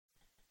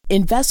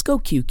Invesco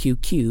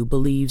QQQ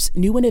believes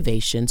new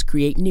innovations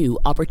create new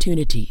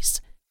opportunities.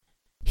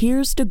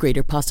 Here's to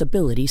greater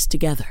possibilities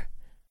together.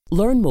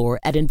 Learn more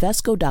at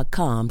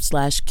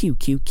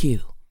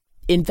Invesco.com/QQQ.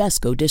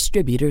 Invesco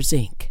Distributors,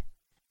 Inc.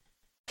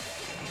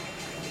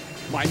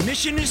 My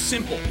mission is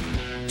simple: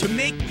 to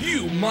make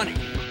you money.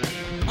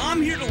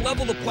 I'm here to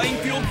level the playing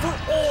field for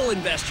all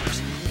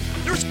investors.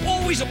 There's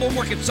always a bull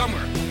market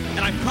somewhere,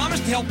 and I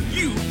promise to help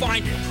you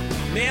find it.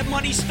 Mad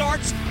Money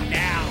starts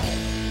now.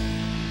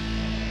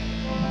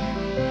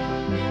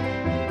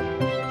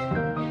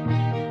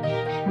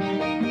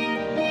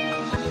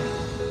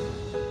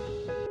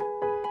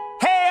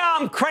 Hey,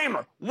 I'm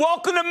Cramer.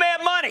 Welcome to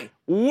Mad Money.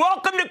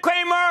 Welcome to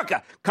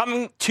Cramerica,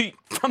 coming to you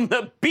from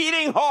the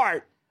beating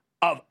heart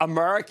of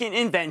American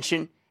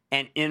invention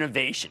and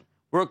innovation.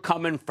 We're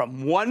coming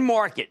from one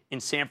market in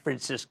San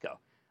Francisco.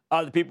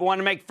 Other people want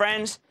to make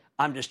friends.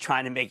 I'm just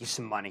trying to make you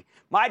some money.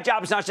 My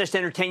job is not just to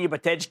entertain you,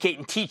 but to educate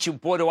and teach you.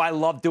 Boy, do I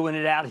love doing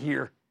it out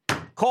here.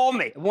 Call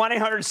me,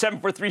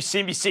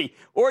 1-800-743-CNBC,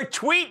 or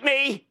tweet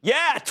me,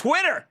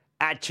 Twitter,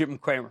 at Jim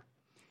Cramer.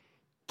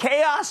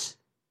 Chaos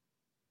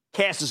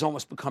has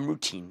almost become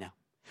routine now.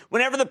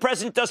 Whenever the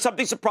president does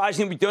something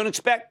surprising we don't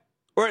expect,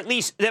 or at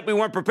least that we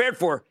weren't prepared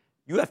for,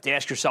 you have to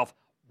ask yourself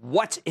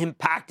what's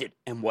impacted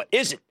and what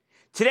isn't.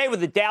 Today, with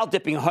the Dow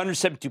dipping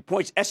 172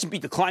 points, S&P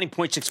declining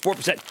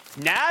 0.64%,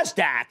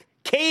 NASDAQ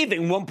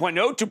caving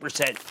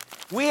 1.02%,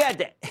 we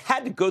had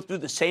to go through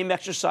the same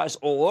exercise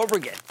all over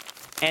again.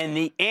 And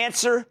the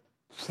answer,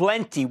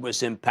 plenty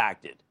was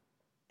impacted,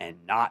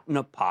 and not in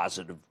a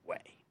positive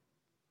way.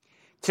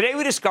 Today,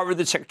 we discovered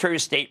that Secretary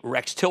of State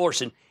Rex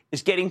Tillerson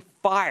is getting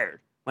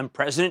fired when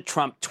President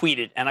Trump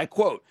tweeted, and I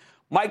quote,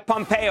 "Mike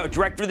Pompeo,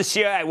 director of the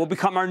CIA, will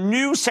become our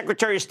new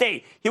Secretary of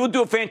State. He will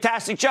do a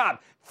fantastic job.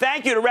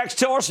 Thank you to Rex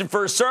Tillerson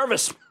for his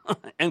service,"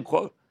 end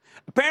quote.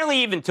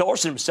 Apparently, even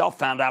Tillerson himself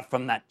found out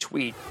from that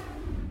tweet.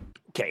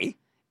 Okay,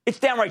 it's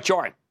downright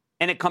jarring,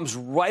 and it comes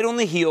right on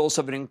the heels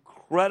of an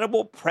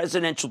incredible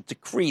presidential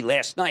decree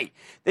last night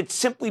that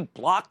simply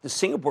blocked the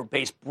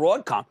Singapore-based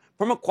Broadcom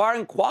from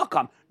acquiring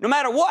Qualcomm, no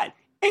matter what,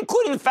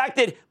 including the fact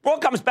that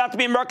Broadcom is about to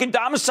be American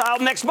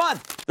domiciled next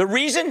month. The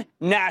reason?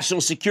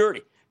 National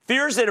security.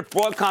 Fears that if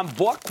Broadcom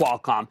bought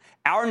Qualcomm,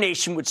 our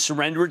nation would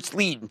surrender its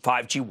lead in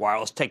 5G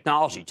wireless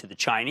technology to the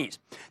Chinese.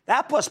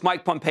 That plus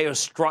Mike Pompeo's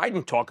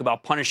strident talk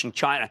about punishing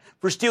China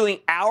for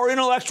stealing our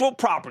intellectual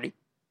property,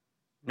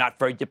 not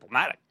very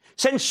diplomatic,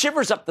 sends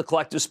shivers up the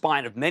collective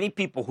spine of many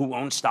people who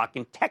own stock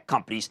in tech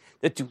companies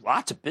that do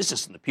lots of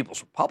business in the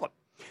People's Republic.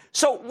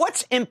 So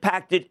what's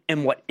impacted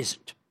and what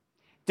isn't?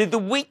 Did the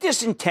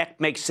weakness in tech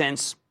make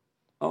sense?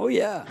 Oh,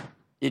 yeah,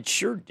 it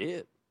sure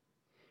did.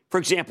 For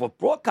example, if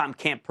Broadcom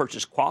can't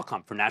purchase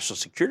Qualcomm for national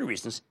security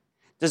reasons,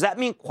 does that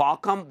mean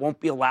Qualcomm won't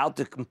be allowed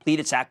to complete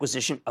its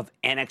acquisition of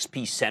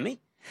NXP Semi,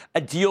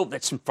 a deal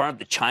that's in front of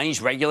the Chinese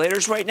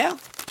regulators right now?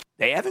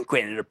 They haven't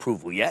granted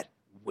approval yet.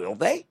 Will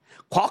they?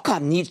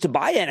 Qualcomm needs to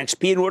buy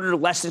NXP in order to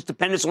lessen its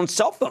dependence on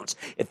cell phones.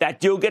 If that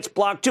deal gets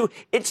blocked too,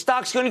 its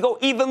stock's going to go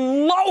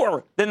even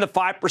lower than the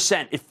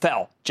 5% it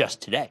fell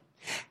just today.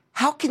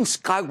 How can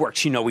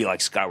Skyworks, you know we like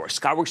Skyworks,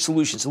 Skyworks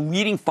Solutions, a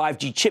leading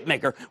 5G chip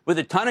maker with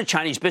a ton of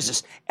Chinese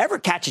business, ever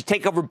catch a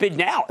takeover bid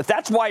now? If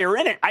that's why you're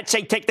in it, I'd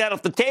say take that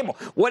off the table.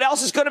 What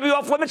else is going to be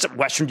off limits?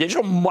 Western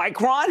Digital,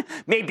 Micron,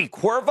 maybe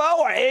Qorvo,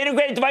 or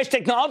Integrated Device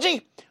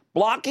Technology?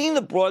 Blocking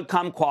the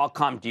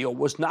Broadcom-Qualcomm deal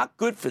was not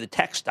good for the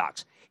tech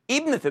stocks,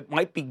 even if it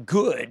might be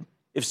good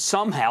if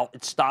somehow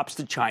it stops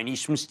the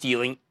Chinese from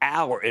stealing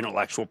our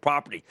intellectual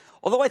property.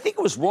 Although I think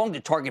it was wrong to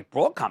target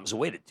Broadcom as a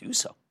way to do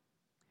so.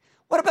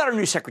 What about our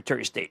new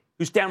Secretary of State,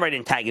 who's downright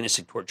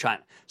antagonistic toward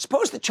China?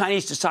 Suppose the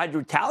Chinese decide to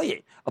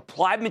retaliate.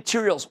 Applied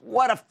Materials,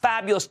 what a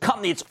fabulous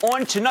company. It's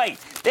on tonight.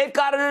 They've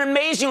got an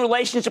amazing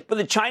relationship with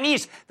the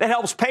Chinese that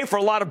helps pay for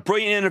a lot of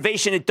brilliant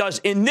innovation it does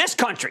in this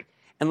country.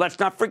 And let's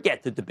not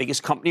forget that the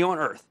biggest company on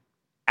earth,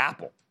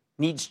 Apple,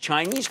 needs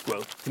Chinese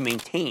growth to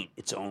maintain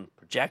its own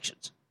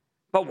projections.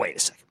 But wait a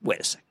second.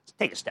 Let's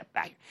take a step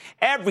back.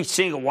 Every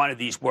single one of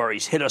these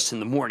worries hit us in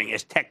the morning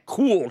as tech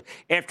cooled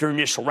after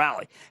initial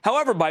rally.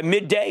 However, by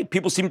midday,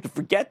 people seemed to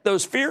forget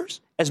those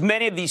fears as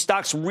many of these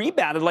stocks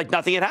rebounded like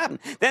nothing had happened.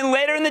 Then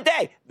later in the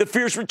day, the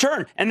fears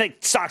returned and the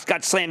stocks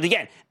got slammed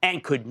again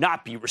and could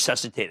not be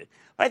resuscitated.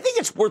 But I think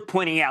it's worth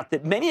pointing out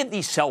that many of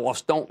these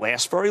sell-offs don't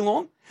last very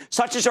long,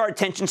 such as our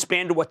attention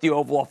span to what the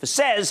Oval Office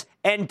says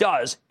and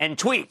does and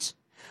tweets.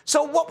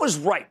 So what was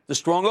right? The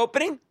strong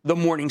opening, the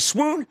morning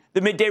swoon,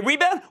 the midday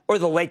rebound, or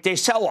the late-day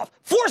sell-off?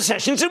 4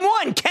 sessions in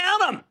one.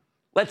 Count them.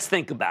 Let's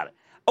think about it.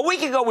 A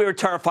week ago, we were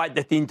terrified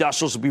that the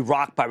industrials would be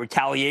rocked by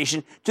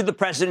retaliation to the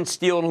president's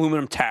steel and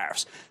aluminum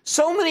tariffs.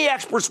 So many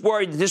experts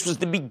worried that this was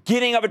the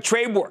beginning of a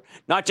trade war,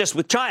 not just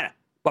with China,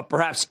 but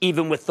perhaps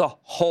even with the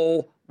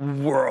whole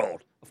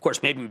world. Of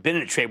course, maybe we've been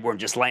in a trade war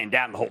and just laying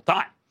down the whole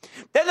time.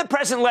 Then the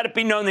president let it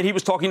be known that he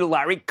was talking to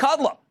Larry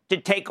Kudlow to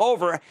take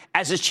over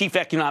as his chief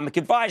economic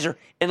advisor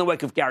in the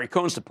wake of Gary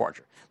Cohn's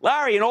departure.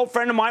 Larry, an old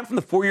friend of mine from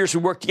the 4 years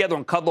we worked together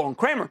on Kudlow and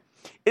Cramer,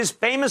 is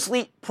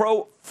famously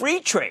pro-free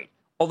trade,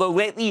 although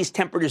lately he's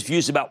tempered his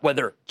views about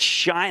whether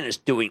China's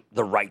doing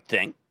the right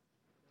thing.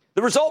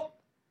 The result?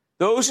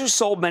 Those who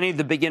sold many of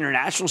the big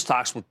international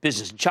stocks with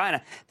business in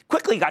China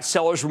quickly got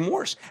seller's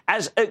remorse,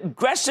 as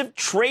aggressive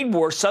trade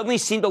war suddenly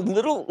seemed a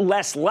little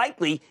less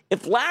likely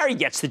if Larry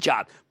gets the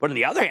job. But on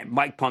the other hand,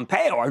 Mike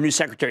Pompeo, our new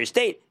Secretary of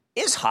State,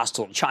 is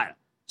hostile to China.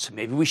 So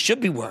maybe we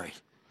should be worried.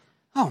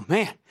 Oh,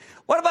 man.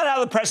 What about how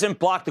the president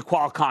blocked the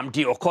Qualcomm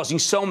deal, causing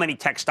so many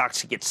tech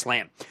stocks to get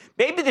slammed?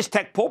 Maybe this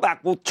tech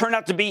pullback will turn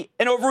out to be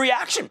an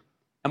overreaction,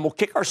 and we'll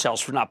kick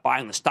ourselves for not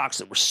buying the stocks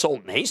that were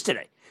sold in haste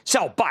today.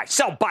 Sell, buy,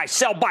 sell, buy,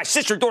 sell, buy,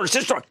 sister, daughter,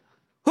 sister.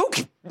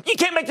 You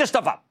can't make this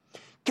stuff up.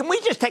 Can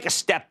we just take a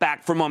step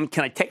back for a moment?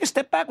 Can I take a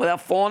step back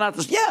without falling out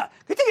this? Yeah, can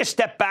we take a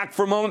step back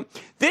for a moment?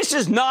 This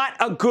is not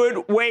a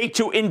good way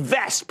to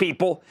invest,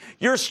 people.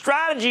 Your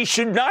strategy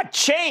should not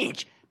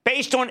change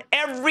based on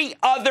every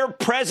other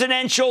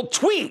presidential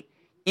tweet,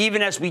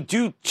 even as we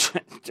do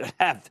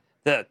have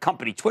the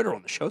company Twitter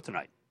on the show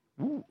tonight.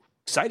 Ooh,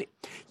 exciting.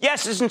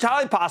 Yes, it's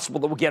entirely possible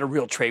that we'll get a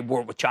real trade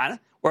war with China,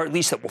 or at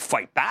least that we'll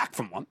fight back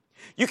from one.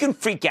 You can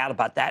freak out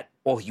about that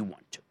all you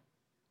want to.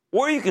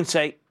 Or you can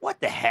say,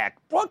 what the heck?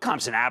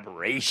 Broadcom's an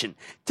aberration.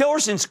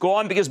 Tillerson's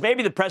gone because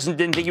maybe the president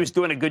didn't think he was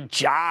doing a good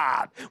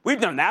job.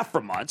 We've done that for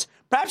months.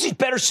 Perhaps he's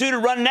better suited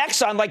running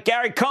Exxon, like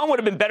Gary Cohn would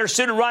have been better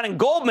suited running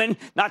Goldman.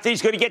 Not that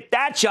he's going to get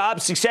that job.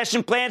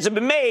 Succession plans have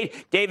been made.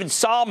 David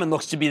Solomon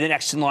looks to be the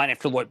next in line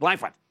after Lloyd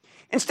Blankfein.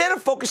 Instead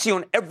of focusing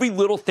on every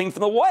little thing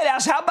from the White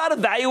House, how about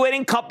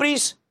evaluating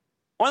companies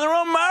on their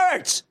own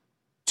merits?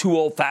 Too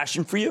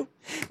old-fashioned for you?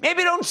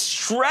 Maybe don't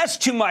stress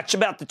too much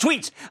about the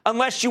tweets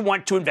unless you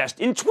want to invest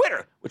in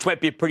Twitter, which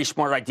might be a pretty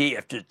smart idea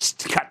after it's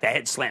got the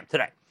head slammed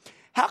today.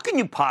 How can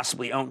you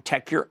possibly own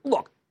tech here?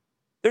 Look,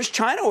 there's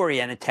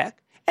China-oriented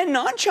tech and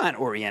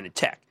non-China-oriented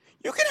tech.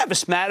 You can have a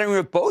smattering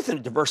of both in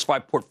a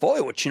diversified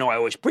portfolio, which, I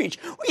always preach.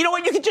 Well, you know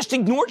what? You can just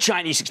ignore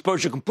Chinese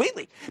exposure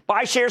completely.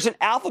 Buy shares in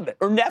Alphabet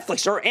or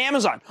Netflix or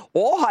Amazon,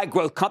 all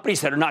high-growth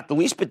companies that are not the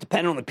least bit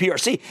dependent on the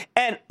PRC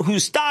and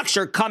whose stocks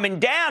are coming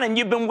down, and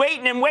you've been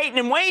waiting and waiting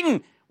and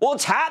waiting. Well,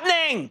 it's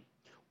happening.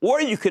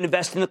 Or you can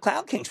invest in the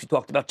cloud kings we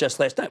talked about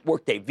just last night.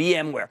 Workday,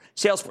 VMware,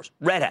 Salesforce,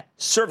 Red Hat,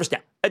 ServiceNow,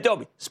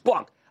 Adobe,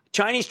 Splunk.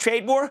 Chinese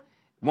trade war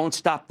won't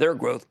stop their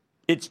growth.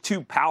 It's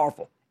too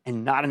powerful.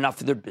 And not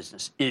enough of their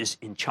business is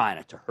in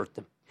China to hurt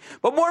them.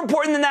 But more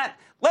important than that,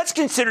 let's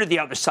consider the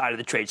other side of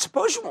the trade.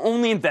 Suppose you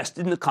only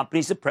invested in the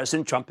companies that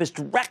President Trump has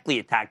directly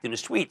attacked in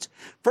his tweets.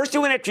 First, he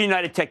went after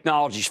United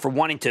Technologies for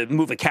wanting to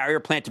move a carrier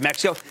plant to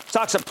Mexico.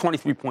 Stock's up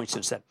 23 points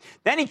since then.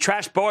 Then he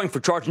trashed Boeing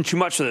for charging too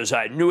much for those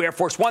new Air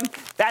Force One.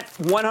 That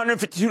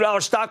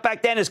 $152 stock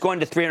back then is going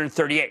to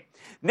 $338.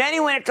 Then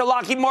he went after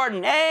Lockheed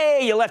Martin.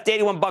 Hey, you left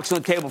 $81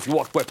 on the table if you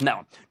walked away from that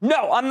one.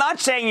 No, I'm not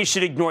saying you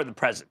should ignore the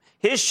president.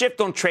 His shift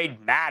on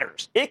trade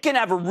matters. It can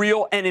have a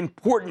real and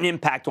important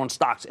impact on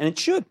stocks, and it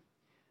should.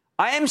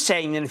 I am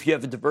saying that if you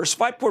have a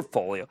diversified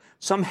portfolio,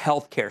 some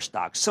healthcare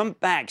stocks, some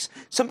banks,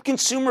 some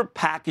consumer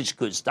packaged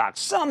goods stocks,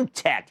 some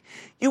tech,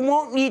 you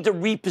won't need to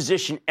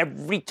reposition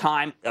every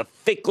time a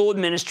fickle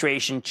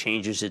administration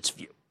changes its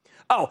view.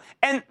 Oh,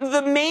 and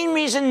the main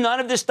reason none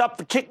of this stuff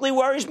particularly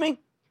worries me,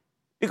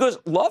 because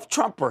love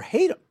Trump or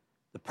hate him,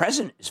 the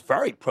president is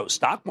very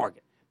pro-stock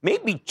market.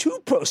 Maybe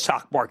too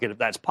pro-stock market, if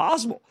that's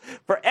possible.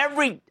 For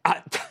every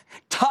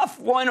tough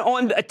one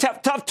on a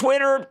tough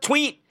Twitter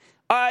tweet,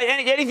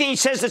 anything he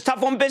says that's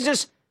tough on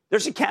business,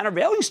 there's a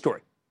countervailing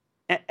story.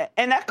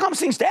 And that calms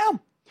things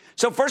down.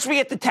 So first we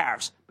get the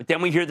tariffs, but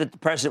then we hear that the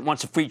president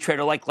wants a free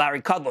trader like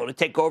Larry Kudlow to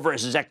take over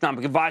as his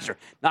economic advisor,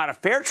 not a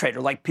fair trader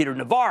like Peter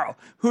Navarro,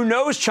 who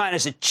knows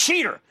China's a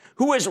cheater,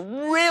 who has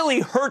really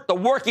hurt the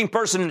working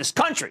person in this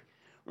country.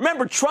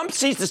 Remember, Trump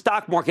sees the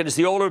stock market as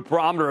the ultimate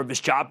barometer of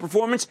his job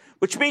performance,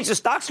 which means if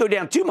stocks go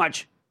down too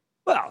much,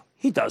 well,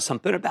 he does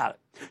something about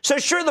it. So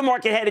sure, the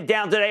market headed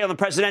down today on the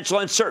presidential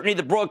uncertainty,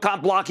 the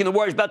Broadcom blocking, the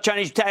worries about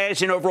Chinese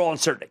retaliation, and overall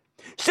uncertainty.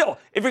 Still,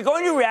 if you're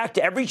going to react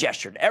to every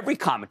gesture, to every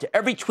comment, to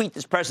every tweet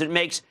this president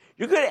makes,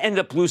 you're going to end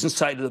up losing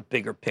sight of the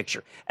bigger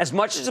picture. As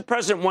much as the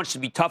president wants to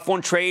be tough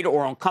on trade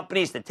or on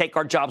companies that take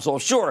our jobs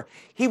offshore,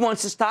 he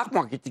wants the stock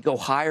market to go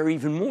higher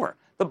even more.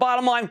 The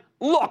bottom line,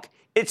 look,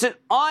 it's an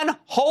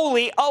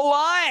unholy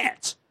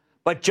alliance.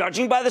 But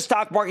judging by the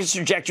stock market's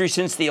trajectory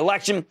since the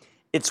election,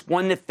 it's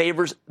one that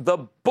favors the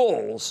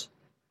bulls,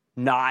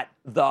 not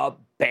the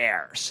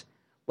bears.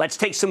 Let's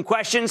take some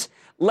questions.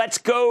 Let's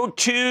go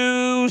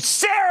to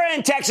Sarah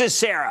in Texas.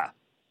 Sarah.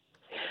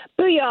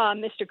 Booyah,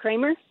 Mr.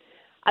 Cramer.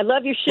 I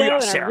love your show, Booyah,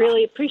 and Sarah. I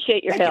really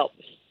appreciate your help.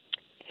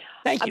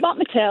 Thank you. I bought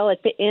Mattel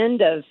at the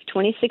end of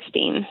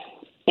 2016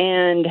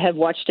 and have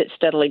watched it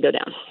steadily go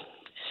down.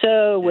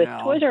 So with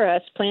Toys R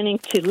Us planning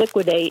to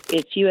liquidate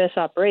its U.S.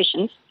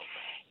 operations,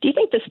 do you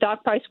think the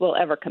stock price will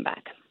ever come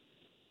back?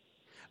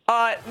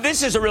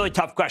 This is a really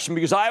tough question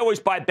because I always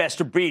buy best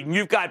of breed. And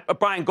you've got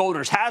Brian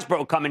Goldner's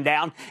Hasbro coming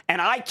down,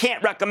 and I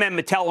can't recommend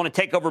Mattel on a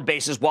takeover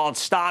basis while its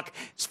stock,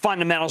 its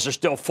fundamentals are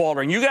still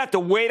faltering. You're going to have to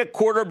wait a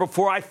quarter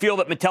before I feel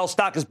that Mattel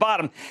stock is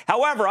bottom.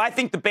 However, I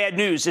think the bad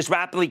news is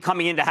rapidly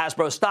coming into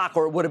Hasbro stock,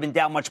 or it would have been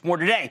down much more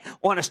today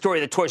on a story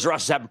that Toys R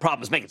Us is having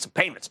problems making some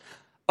payments.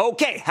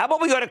 Okay, how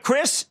about we go to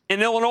Chris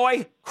in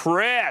Illinois?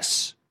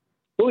 Chris.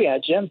 Oh, yeah,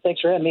 Jim.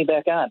 Thanks for having me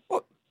back on.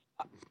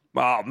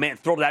 Oh, man,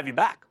 thrilled to have you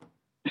back.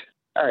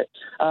 All right.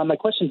 My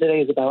question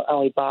today is about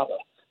Alibaba.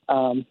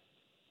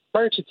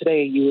 Prior to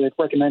today, you had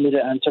recommended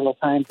it on several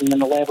times and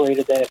then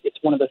elaborated that it's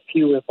one of the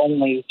few, if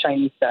only,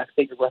 Chinese stocks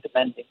that you're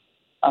recommending.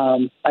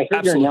 I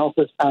heard your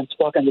analysis on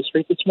Squawk on the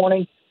Street this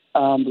morning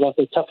about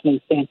the toughening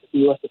stance that the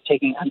U.S. is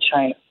taking on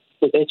China.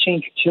 Would that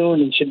change your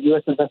tune, and should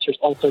U.S. investors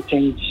also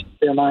change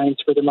their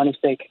minds for their money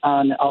stake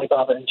on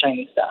Alibaba and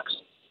Chinese stocks?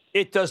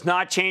 It does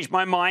not change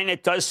my mind.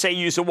 It does say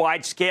use a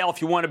wide scale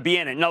if you want to be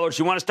in it. In other words,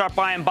 you want to start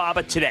buying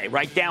BABA today.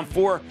 Write down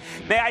 4.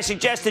 May I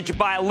suggest that you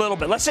buy a little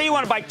bit? Let's say you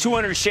want to buy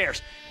 200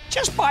 shares.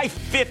 Just buy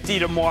 50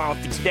 tomorrow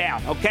if it's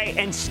down, okay?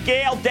 And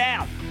scale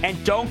down.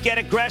 And don't get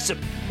aggressive.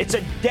 It's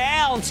a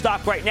down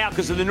stock right now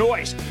because of the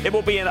noise. It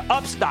will be an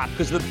up stock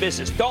because of the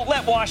business. Don't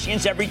let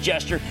Washington's every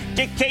gesture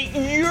dictate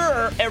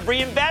your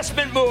every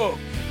investment move.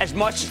 As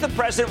much as the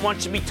president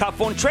wants to be tough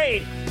on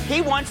trade,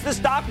 he wants the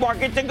stock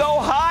market to go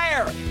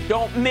higher.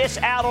 Don't miss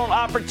out on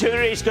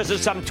opportunities because of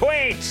some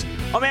tweets.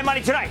 On Mad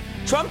Money tonight,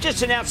 Trump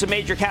just announced a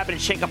major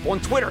cabinet shakeup on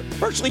Twitter,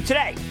 virtually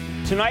today.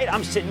 Tonight,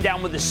 I'm sitting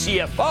down with the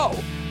CFO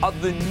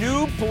of the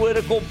new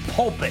political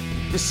pulpit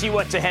to see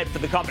what's ahead for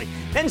the company.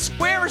 Then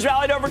Square has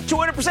rallied over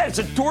 200%. It's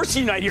a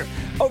Dorsey night here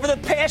over the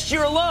past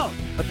year alone.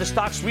 But the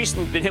stock's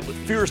recently been hit with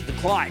fierce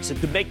declines that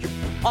could make your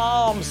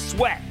palms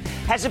sweat.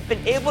 Has it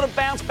been able to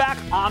bounce back?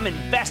 I'm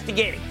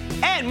investigating.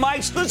 And my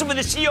exclusive with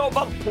the CEO of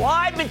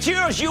Applied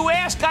Materials, you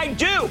ask, I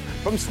do.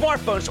 From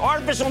smartphones,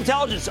 artificial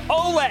intelligence,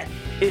 OLED.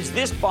 Is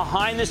this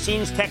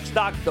behind-the-scenes tech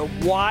stock the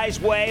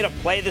wise way to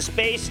play the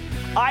space?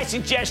 I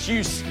suggest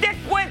you stick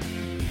with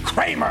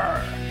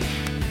Cramer.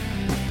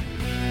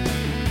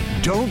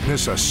 Don't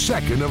miss a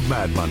second of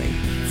Mad Money.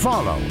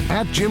 Follow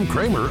 @Jim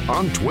Cramer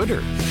on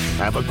Twitter.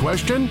 Have a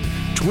question?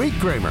 Tweet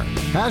Cramer.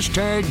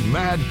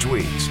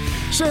 #MadTweets.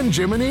 Send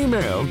Jim an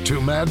email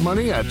to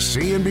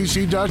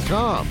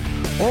madmoney@cnbc.com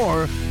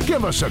or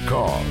give us a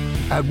call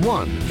at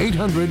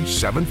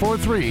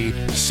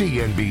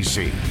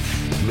 1-800-743-CNBC.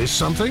 Miss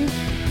something?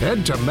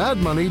 Head to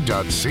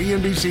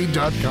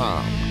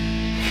madmoney.cnbc.com.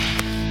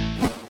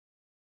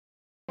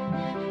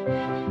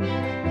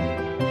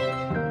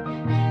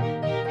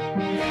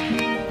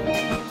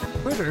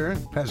 Twitter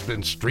has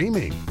been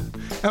streaming,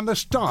 and the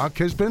stock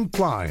has been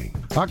flying,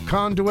 a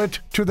conduit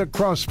to the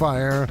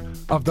crossfire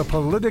of the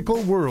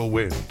political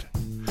whirlwind.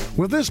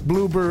 Will this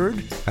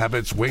bluebird have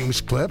its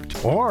wings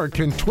clipped, or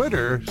can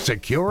Twitter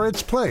secure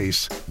its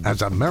place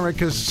as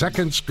America's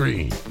second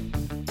screen?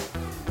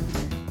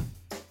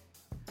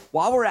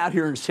 While we're out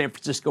here in San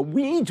Francisco,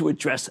 we need to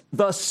address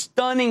the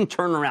stunning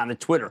turnaround at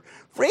Twitter.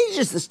 For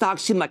ages, the stock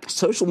seemed like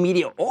social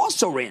media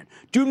also ran,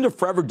 doomed to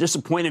forever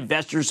disappoint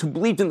investors who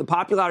believed in the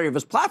popularity of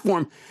his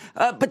platform.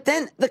 But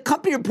then the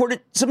company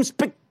reported some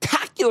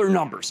spectacular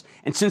numbers.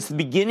 And since the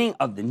beginning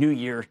of the new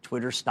year,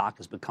 Twitter stock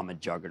has become a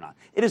juggernaut.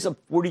 It is up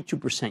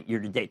 42% year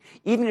to date,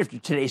 even after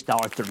today's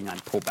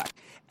 $1.39 pullback.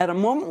 At a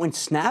moment when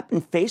Snap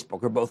and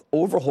Facebook are both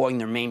overhauling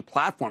their main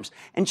platforms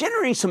and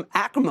generating some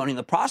acrimony in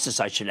the process,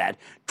 I should add,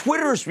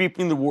 Twitter is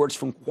reaping the rewards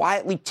from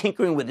quietly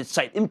tinkering with its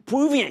site,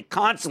 improving it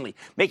constantly,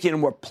 making it a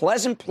more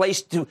pleasant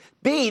place to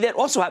be that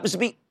also happens to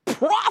be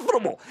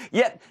profitable.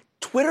 Yet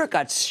Twitter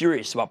got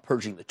serious about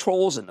purging the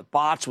trolls and the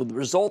bots, with the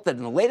result that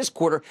in the latest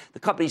quarter, the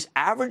company's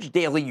average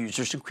daily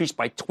users increased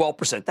by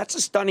 12%. That's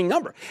a stunning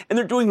number. And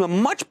they're doing a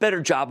much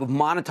better job of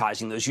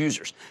monetizing those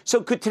users.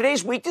 So could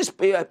today's weakness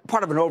be a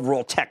part of an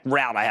overall tech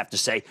rout, I have to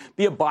say,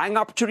 be a buying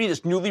opportunity,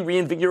 this newly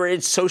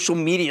reinvigorated social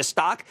media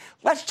stock?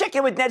 Let's check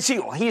in with Ned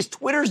Siegel. He is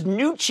Twitter's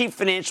new chief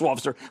financial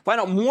officer.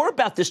 Find out more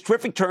about this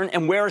terrific turn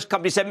and where his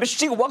company's headed. Mr.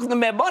 Siegel, welcome to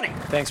Mad Money.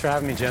 Thanks for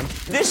having me, Jim.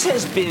 This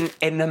has been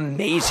an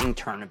amazing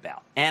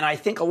turnabout. And I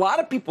think a lot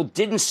of people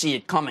didn't see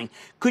it coming.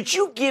 Could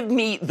you give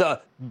me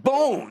the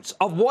bones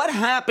of what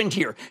happened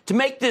here to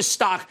make this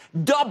stock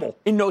double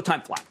in no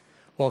time flat?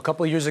 Well, a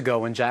couple of years ago,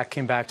 when Jack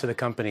came back to the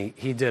company,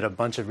 he did a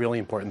bunch of really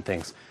important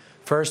things.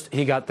 First,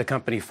 he got the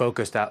company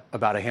focused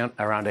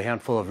around a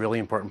handful of really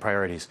important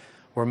priorities.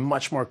 We're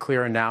much more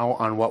clear now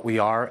on what we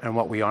are and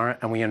what we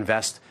aren't, and we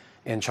invest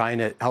in trying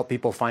to help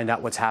people find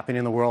out what's happening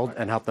in the world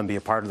and help them be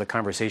a part of the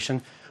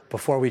conversation.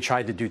 Before we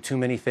tried to do too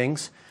many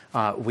things,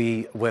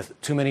 with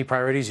too many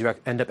priorities, you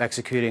end up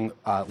executing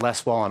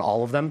less well on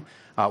all of them.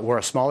 We're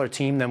a smaller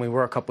team than we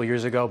were a couple of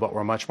years ago, but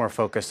we're much more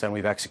focused and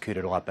we've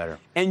executed a lot better.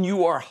 And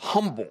you are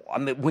humble. I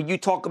mean, when you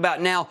talk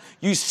about now,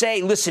 you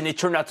say, listen, it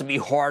turned out to be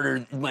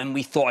harder than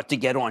we thought to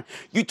get on.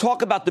 You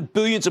talk about the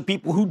billions of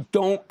people who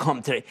don't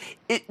come today.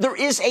 There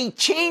is a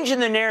change in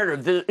the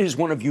narrative. There is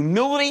one of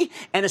humility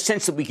and a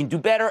sense that we can do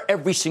better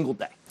every single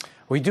day.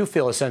 We do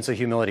feel a sense of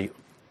humility.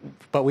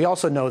 But we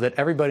also know that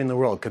everybody in the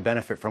world could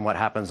benefit from what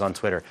happens on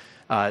Twitter.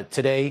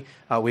 Today,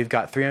 we've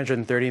got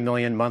 330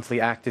 million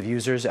monthly active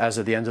users as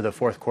of the end of the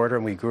fourth quarter,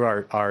 and we grew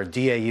our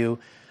DAU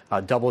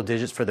double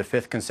digits for the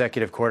 5th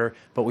consecutive quarter.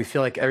 But we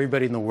feel like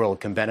everybody in the world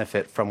can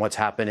benefit from what's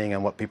happening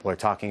and what people are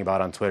talking about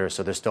on Twitter.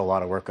 So there's still a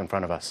lot of work in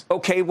front of us.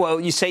 Okay, well,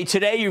 you say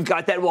today you've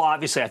got that. Well,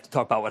 obviously, I have to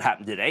talk about what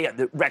happened today.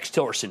 Rex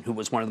Tillerson, who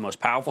was one of the most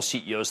powerful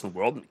CEOs in the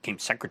world and became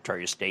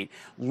Secretary of State,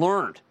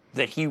 learned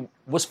that he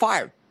was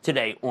fired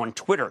today on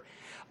Twitter.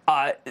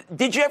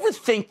 Did you ever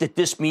think that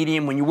this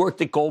medium, when you worked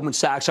at Goldman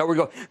Sachs,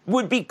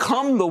 would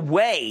become the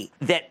way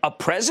that a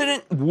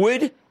president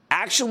would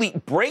actually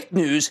break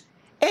news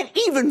and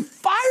even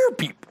fire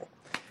people?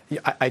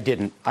 Yeah, I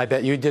didn't. I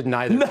bet you didn't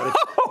either.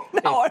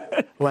 No.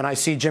 When I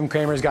see Jim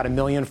Cramer's got 1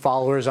 million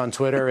followers on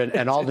Twitter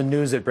and all the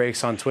news that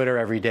breaks on Twitter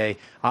every day,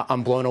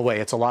 I'm blown away.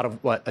 It's a lot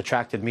of what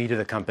attracted me to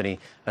the company,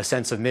 a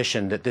sense of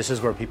mission that this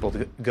is where people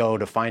go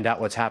to find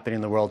out what's happening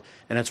in the world,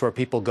 and it's where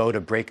people go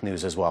to break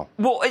news as well.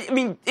 Well, I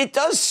mean, it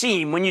does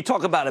seem, when you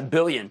talk about $1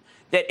 billion,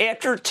 that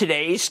after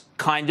today's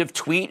kind of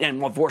tweet,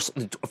 and of course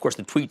the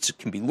tweets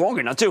can be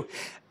longer now too,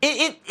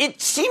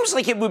 it seems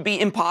like it would be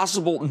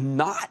impossible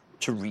not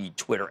to read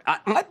Twitter.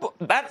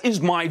 That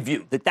is my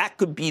view, that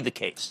could be the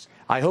case.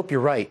 I hope you're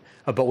right,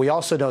 but we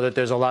also know that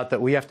there's a lot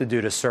that we have to do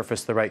to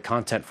surface the right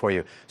content for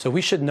you. So we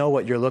should know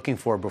what you're looking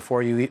for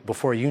before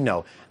you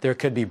know. There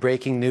could be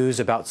breaking news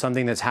about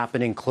something that's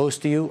happening close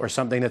to you or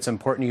something that's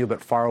important to you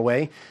but far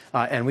away,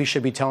 and we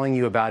should be telling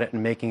you about it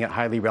and making it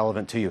highly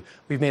relevant to you.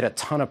 We've made a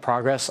ton of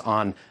progress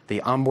on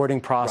the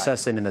onboarding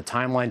process and in the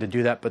timeline to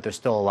do that, but there's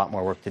still a lot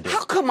more work to do.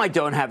 How come I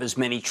don't have as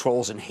many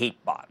trolls and hate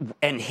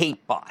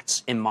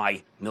bots in my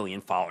 1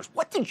 million followers?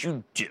 What did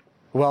you do?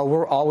 Well,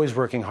 we're always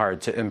working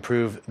hard to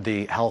improve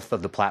the health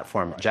of the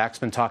platform. Jack's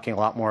been talking a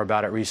lot more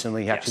about it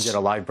recently. He actually did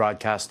a live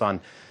broadcast on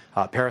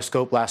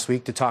Periscope last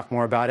week to talk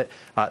more about it.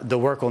 The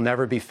work will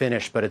never be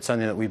finished, but it's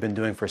something that we've been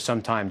doing for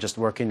some time, just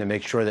working to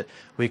make sure that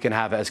we can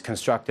have as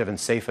constructive and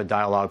safe a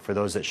dialogue for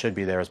those that should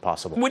be there as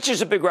possible. Which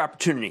is a bigger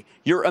opportunity,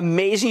 your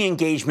amazing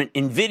engagement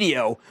in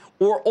video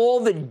or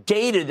all the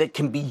data that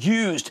can be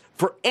used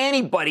for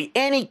anybody,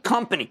 any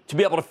company, to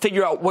be able to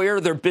figure out where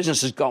their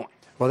business is going.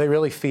 Well, they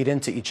really feed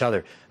into each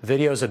other.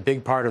 Video is a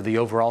big part of the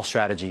overall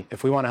strategy.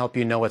 If we want to help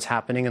you know what's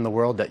happening in the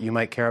world that you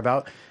might care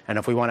about, and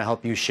if we want to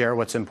help you share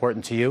what's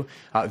important to you,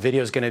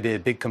 video is going to be a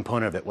big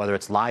component of it, whether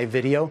it's live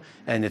video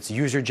and it's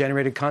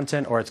user-generated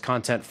content or it's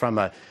content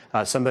from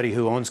somebody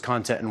who owns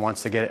content and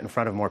wants to get it in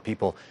front of more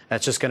people.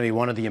 That's just going to be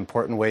one of the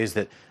important ways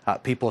that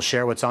people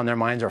share what's on their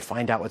minds or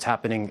find out what's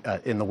happening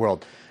in the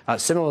world.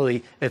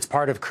 Similarly, it's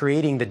part of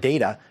creating the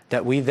data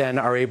that we then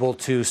are able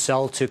to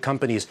sell to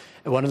companies.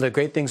 One of the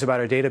great things about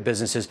our data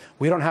business is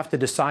we don't have to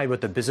decide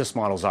what the business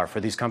models are for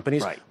these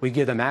companies. Right. We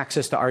give them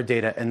access to our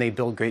data, and they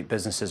build great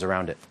businesses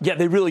around it. Yeah,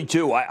 they really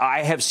do.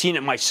 I have seen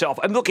it myself.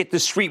 I look at the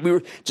street. We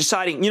were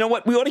deciding, you know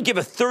what, we ought to give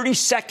a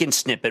 30-second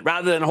snippet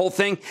rather than a whole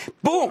thing.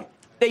 Boom.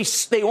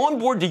 They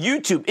onboard to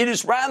YouTube. It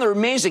is rather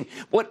amazing.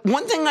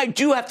 One thing I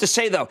do have to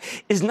say, though,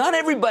 is not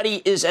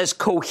everybody is as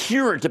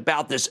coherent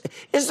about this.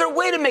 Is there a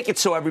way to make it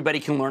so everybody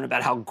can learn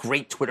about how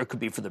great Twitter could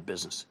be for their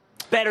business?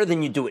 Better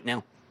than you do it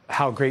now.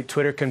 How great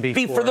Twitter can be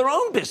for their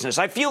own business.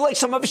 I feel like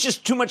some of it's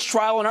just too much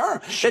trial and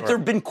error. Sure. That there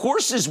have been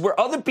courses where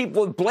other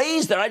people have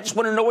blazed that I just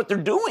want to know what they're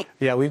doing.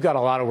 Yeah, we've got a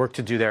lot of work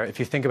to do there. If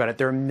you think about it,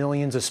 there are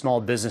millions of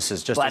small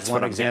businesses, just as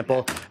one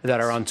example,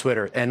 that are on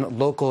Twitter. And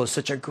local is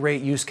such a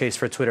great use case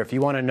for Twitter. If you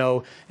want to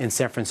know in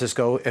San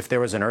Francisco if there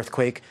was an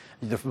earthquake,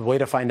 the way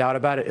to find out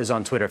about it is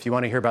on Twitter. If you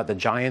want to hear about the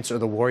Giants or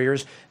the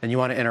Warriors and you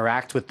want to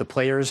interact with the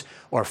players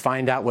or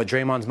find out what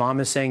Draymond's mom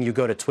is saying, you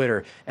go to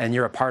Twitter and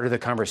you're a part of the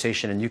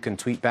conversation and you can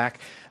tweet back.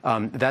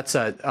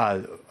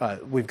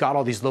 We've got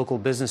all these local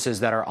businesses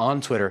that are on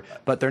Twitter,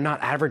 but they're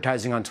not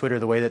advertising on Twitter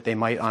the way that they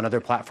might on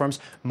other platforms,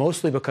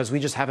 mostly because we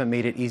just haven't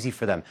made it easy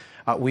for them.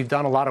 We've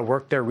done a lot of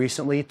work there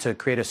recently to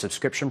create a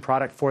subscription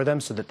product for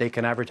them so that they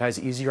can advertise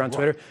easier on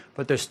Twitter,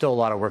 but there's still a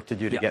lot of work to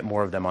do to get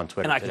more of them on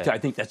Twitter. And I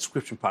think that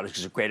subscription product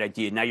is a great idea.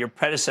 Now, your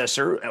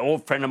predecessor, an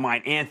old friend of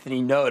mine,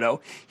 Anthony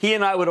Noto, he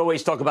and I would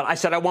always talk about, I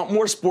said, I want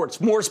more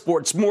sports, more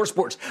sports, more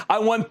sports. I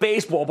want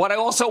baseball, but I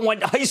also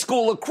want high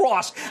school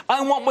lacrosse.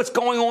 I want what's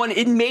going on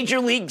in major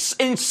leagues,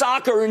 in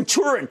soccer, in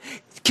touring.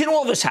 Can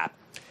all this happen?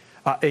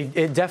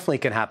 It definitely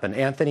can happen.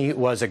 Anthony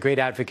was a great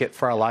advocate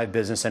for our live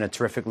business and a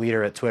terrific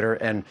leader at Twitter.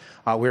 And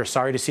we're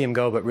sorry to see him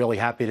go, but really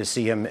happy to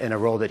see him in a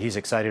role that he's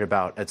excited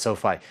about at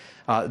SoFi.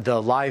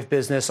 The live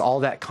business,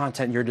 all that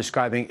content you're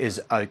describing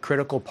is a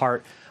critical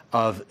part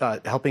of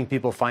helping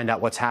people find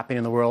out what's happening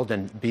in the world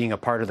and being a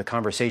part of the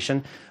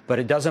conversation. But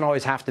it doesn't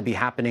always have to be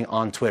happening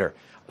on Twitter.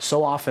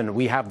 So often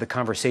we have the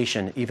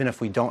conversation, even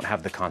if we don't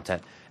have the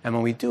content. And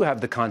when we do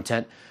have the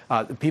content,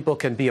 people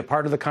can be a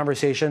part of the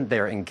conversation.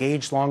 They're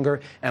engaged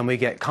longer, and we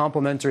get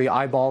complimentary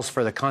eyeballs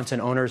for the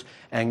content owners,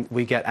 and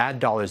we get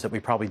ad dollars that we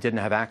probably didn't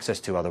have access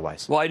to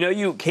otherwise. Well, I know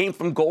you came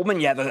from Goldman.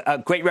 You have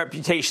a great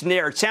reputation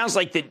there. It sounds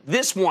like that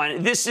this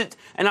is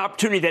an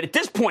opportunity that at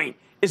this point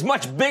is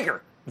much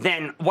bigger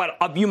than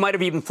what you might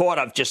have even thought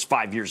of just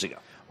 5 years ago.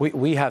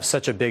 We have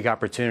such a big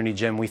opportunity,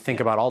 Jim. We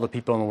think about all the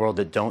people in the world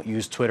that don't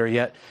use Twitter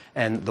yet,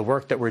 and the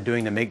work that we're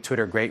doing to make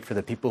Twitter great for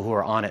the people who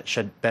are on it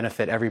should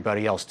benefit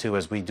everybody else, too,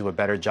 as we do a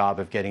better job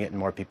of getting it in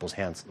more people's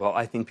hands. Well,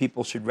 I think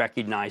people should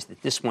recognize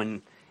that this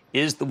one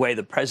is the way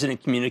the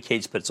president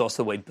communicates, but it's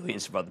also the way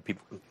billions of other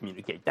people can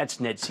communicate. That's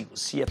Ned Siegel,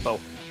 CFO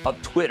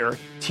of Twitter,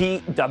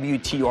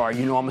 TWTR.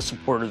 You know I'm a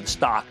supporter of the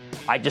stock.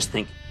 I just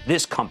think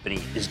this company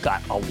has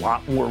got a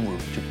lot more room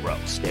to grow.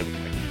 Stay with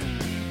me.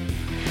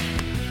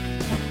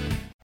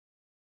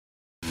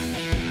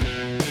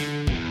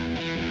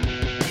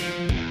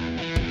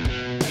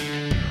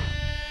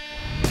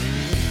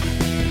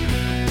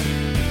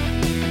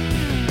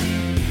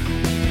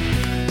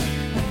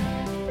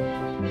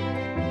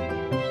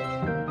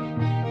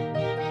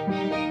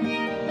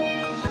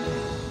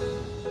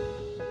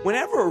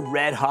 Whenever a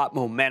red-hot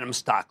momentum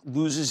stock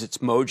loses its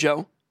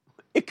mojo,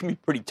 it can be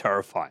pretty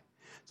terrifying.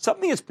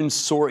 Something that's been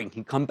soaring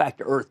can come back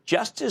to earth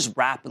just as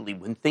rapidly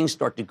when things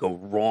start to go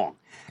wrong.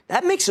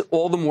 That makes it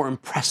all the more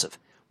impressive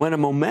when a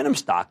momentum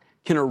stock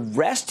can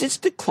arrest its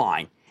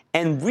decline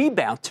and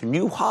rebound to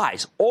new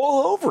highs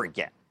all over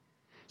again.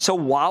 So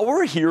while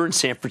we're here in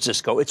San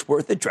Francisco, it's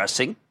worth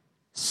addressing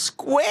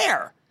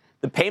Square,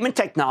 the payment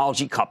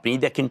technology company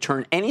that can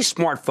turn any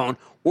smartphone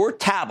or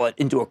tablet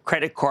into a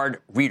credit card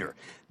reader.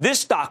 This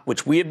stock,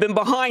 which we have been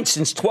behind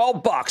since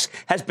 $12,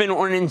 has been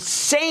on an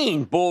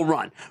insane bull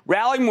run,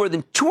 rallying more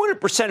than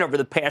 200% over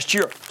the past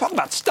year. Talk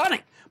about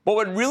stunning. But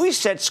what really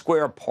sets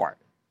Square apart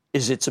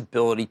is its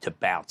ability to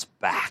bounce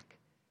back.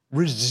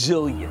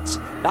 Resilience.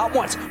 Not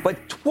once,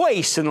 but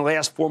twice in the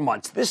last 4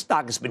 months, this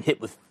stock has been hit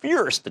with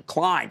fierce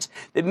declines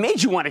that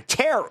made you want to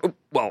tear.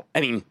 Well,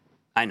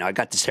 I know, I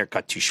got this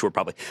haircut too short,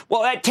 probably.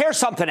 Well, tear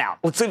something out.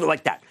 Let's leave it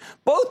like that.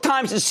 Both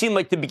times it seemed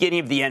like the beginning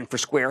of the end for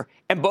Square,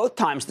 and both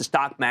times the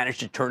stock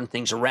managed to turn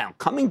things around,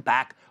 coming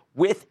back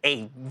with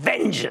a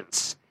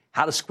vengeance.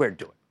 How does Square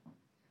do it?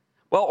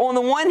 Well, on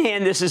the one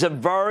hand, this is a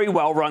very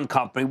well-run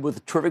company with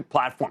a terrific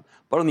platform.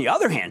 But on the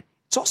other hand,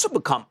 it's also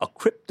become a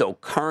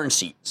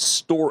cryptocurrency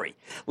story.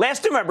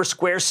 Last November,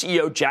 Square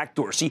CEO Jack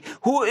Dorsey,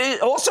 who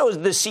also is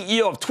the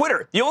CEO of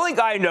Twitter, the only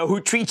guy I know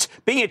who treats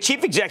being a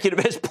chief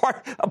executive as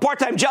a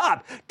part-time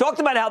job,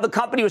 talked about how the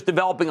company was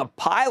developing a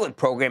pilot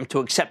program to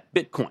accept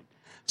Bitcoin.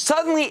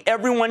 Suddenly,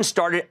 everyone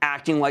started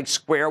acting like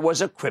Square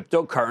was a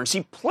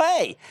cryptocurrency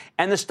play,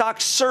 and the stock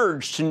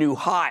surged to new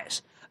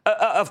highs.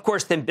 Of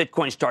course, then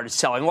Bitcoin started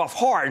selling off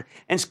hard,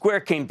 and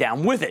Square came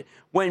down with it.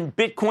 When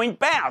Bitcoin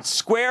bounced,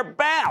 Square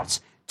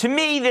bounced. To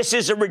me, this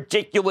is a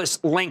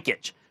ridiculous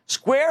linkage.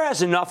 Square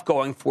has enough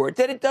going for it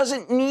that it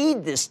doesn't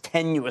need this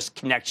tenuous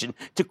connection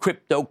to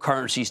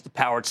cryptocurrencies to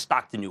power its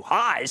stock to new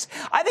highs.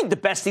 I think the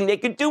best thing they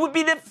could do would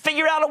be to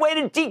figure out a way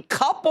to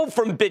decouple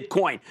from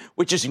Bitcoin,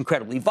 which is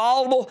incredibly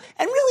volatile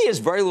and really has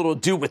very little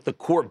to do with the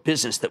core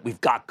business that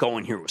we've got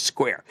going here with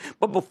Square.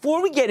 But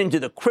before we get into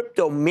the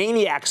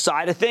cryptomaniac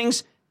side of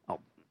things,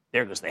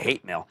 there goes the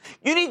hate mail.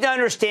 You need to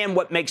understand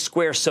what makes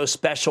Square so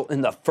special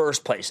in the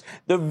first place.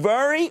 The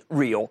very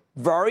real,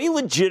 very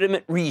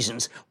legitimate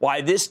reasons why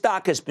this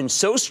stock has been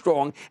so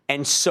strong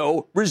and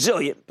so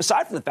resilient,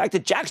 aside from the fact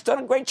that Jack's done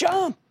a great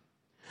job.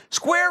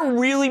 Square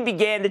really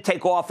began to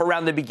take off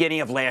around the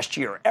beginning of last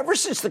year. Ever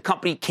since the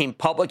company came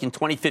public in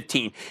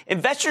 2015,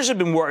 investors have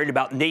been worried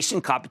about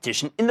nascent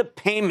competition in the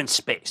payment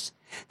space.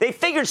 They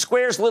figured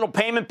Square's little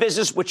payment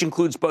business, which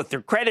includes both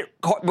their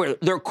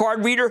their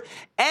card reader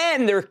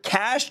and their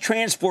cash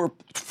transfer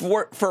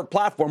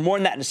platform, more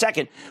on that in a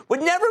second,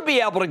 would never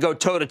be able to go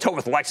toe-to-toe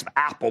with the likes of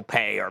Apple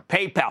Pay or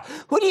PayPal.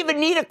 Who do you even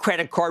need a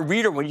credit card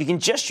reader when you can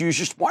just use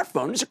your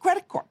smartphone as a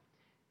credit card?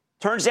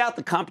 Turns out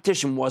the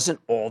competition wasn't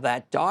all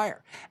that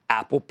dire.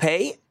 Apple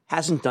Pay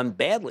hasn't done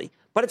badly,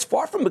 but it's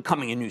far from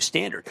becoming a new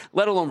standard,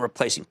 let alone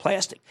replacing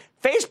plastic.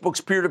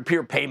 Facebook's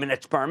peer-to-peer payment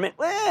experiment,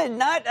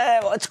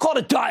 it's called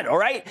a dud, all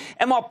right?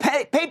 And while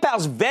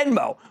PayPal's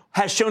Venmo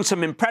has shown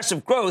some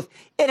impressive growth,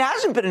 it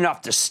hasn't been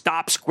enough to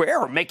stop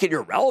Square or make it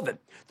irrelevant.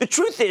 The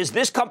truth is,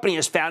 this company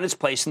has found its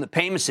place in the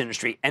payments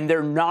industry, and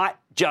they're not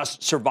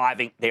just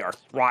surviving, they are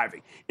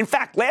thriving. In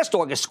fact, last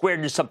August, Square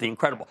did something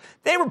incredible.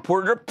 They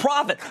reported a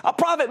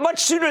profit much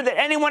sooner than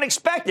anyone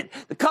expected.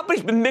 The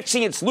company's been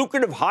mixing its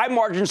lucrative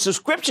high-margin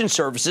subscription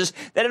services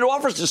that it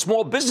offers to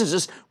small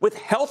businesses with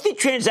healthy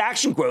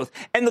transaction growth,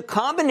 and the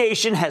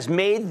combination has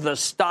made the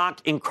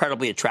stock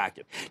incredibly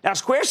attractive. Now,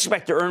 Square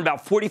expects to earn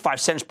about 45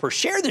 cents per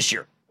share this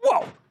year.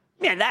 Whoa!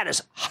 Man, that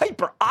is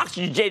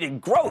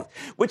hyper-oxygenated growth,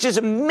 which is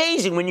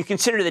amazing when you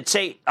consider that,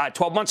 say,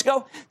 12 months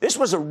ago, this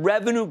was a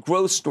revenue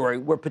growth story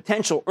where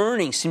potential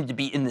earnings seem to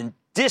be in the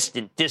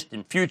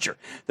distant future.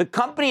 The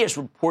company has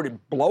reported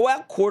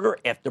blowout quarter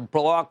after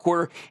blowout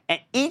quarter, and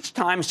each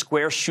time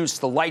Square shoots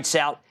the lights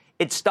out,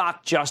 its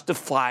stock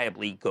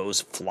justifiably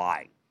goes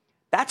flying.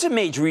 That's a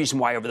major reason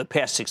why over the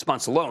past 6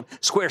 months alone,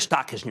 Square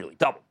stock has nearly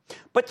doubled.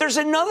 But there's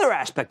another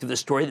aspect of this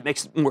story that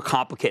makes it more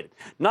complicated.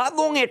 Not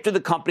long after the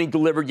company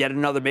delivered yet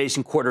another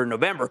amazing quarter in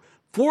November,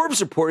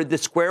 Forbes reported that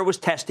Square was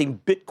testing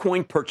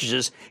Bitcoin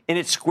purchases in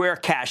its Square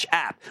Cash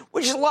app,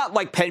 which is a lot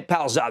like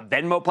PayPal's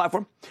Venmo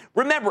platform.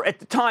 Remember, at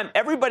the time,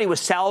 everybody was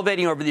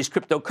salivating over these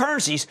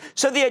cryptocurrencies,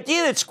 so the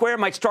idea that Square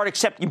might start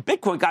accepting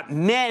Bitcoin got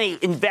many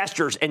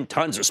investors and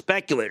tons of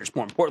speculators,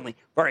 more importantly,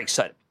 very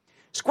excited.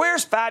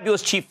 Square's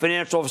fabulous chief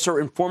financial officer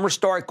and former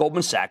star at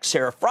Goldman Sachs,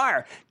 Sarah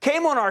Friar,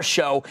 came on our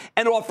show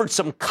and offered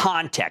some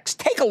context.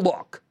 Take a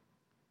look.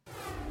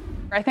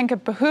 I think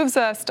it behooves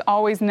us to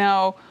always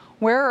know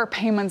where are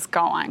payments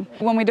going.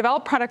 When we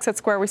develop products at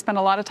Square, we spend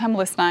a lot of time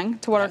listening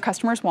to what our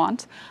customers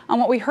want and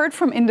what we heard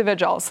from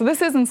individuals. So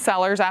this isn't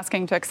sellers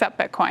asking to accept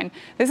Bitcoin.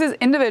 This is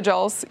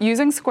individuals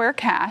using Square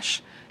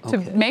Cash to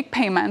make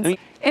payments.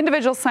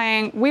 Individuals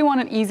saying, we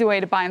want an easy way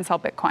to buy and sell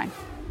Bitcoin.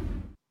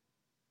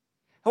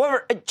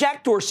 However,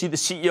 Jack Dorsey, the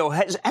CEO,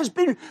 has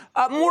been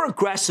more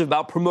aggressive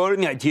about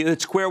promoting the idea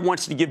that Square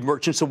wants to give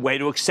merchants a way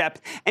to accept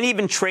and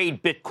even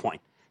trade Bitcoin.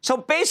 So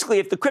basically,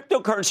 if the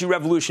cryptocurrency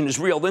revolution is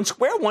real, then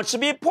Square wants to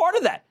be a part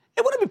of that.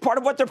 They want to be part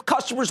of what their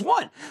customers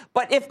want.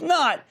 But if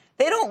not,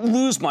 they don't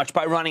lose much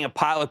by running a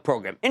pilot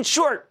program. In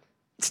short,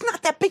 it's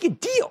not that big a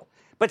deal.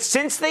 But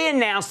since they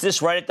announced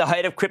this right at the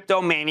height of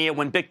crypto mania,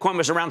 when Bitcoin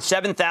was around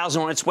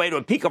 7,000 on its way to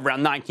a peak of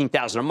around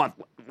 19,000 a month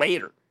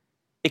later,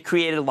 it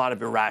created a lot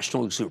of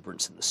irrational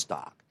exuberance in the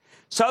stock.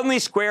 Suddenly,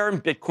 Square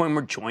and Bitcoin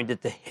were joined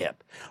at the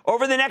hip.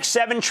 Over the next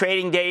 7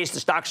 trading days, the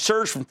stock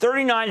surged from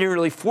 39 to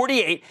nearly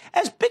 48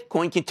 as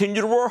Bitcoin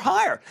continued to roar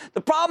higher. The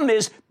problem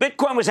is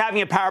Bitcoin was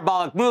having a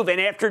parabolic move, and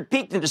after it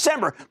peaked in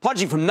December,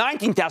 plunging from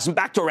 19,000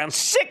 back to around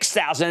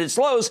 6,000 at its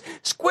lows,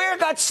 Square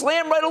got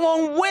slammed right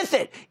along with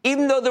it,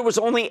 even though there was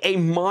only a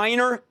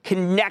minor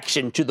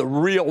connection to the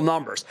real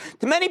numbers.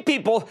 Too many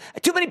people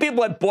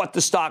had bought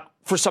the stock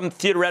for some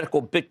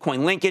theoretical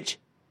Bitcoin linkage,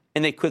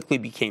 and they quickly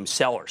became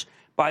sellers.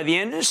 By the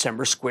end of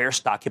December, Square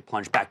stock had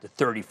plunged back to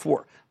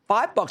 34,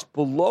 $5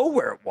 below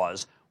where it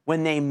was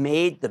when they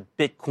made the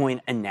Bitcoin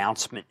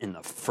announcement in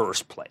the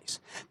first place.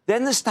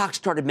 Then the stock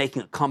started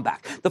making a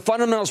comeback. The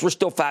fundamentals were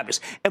still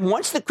fabulous. And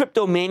once the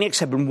crypto maniacs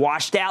had been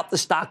washed out, the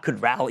stock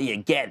could rally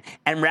again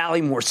and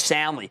rally more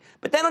soundly.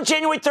 But then on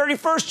January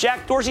 31st,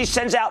 Jack Dorsey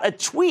sends out a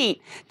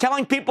tweet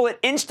telling people that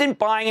instant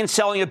buying and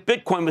selling of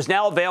Bitcoin was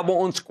now available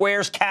on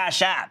Square's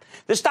Cash app.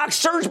 The stock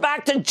surged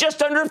back to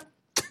just under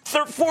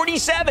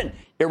 47.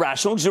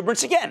 Irrational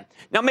exuberance again.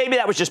 Now, maybe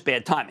that was just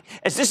bad timing,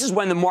 as this is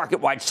when the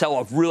market-wide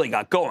sell-off really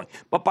got going.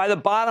 But by the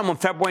bottom on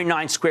February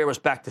 9th, Square was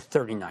back to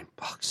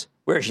 $39.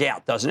 Wears you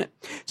out, doesn't it?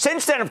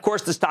 Since then, of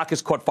course, the stock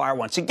has caught fire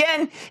once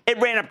again.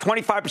 It ran up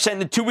 25% in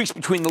the 2 weeks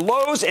between the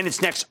lows and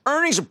its next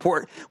earnings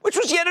report, which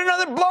was yet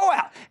another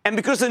blowout. And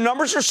because the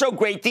numbers are so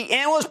great, the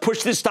analysts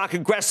push this stock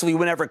aggressively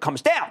whenever it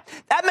comes down.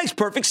 That makes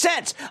perfect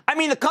sense. I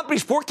mean, the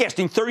company's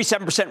forecasting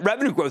 37%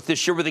 revenue growth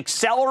this year with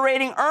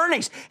accelerating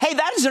earnings. Hey,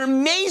 that is an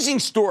amazing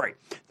story.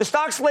 The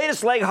stock's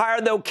latest leg higher,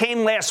 though,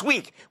 came last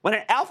week when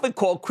an outfit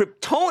called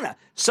Kryptona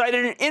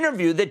cited an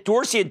interview that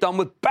Dorsey had done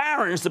with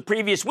Barron's the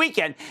previous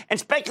weekend and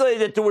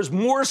speculated that there was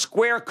more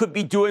Square could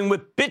be doing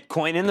with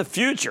Bitcoin in the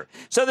future.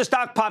 So the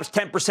stock pops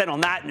 10%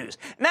 on that news.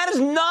 And that is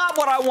not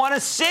what I want to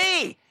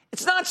see.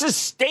 It's not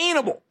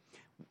sustainable.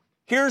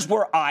 Here's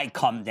where I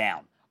come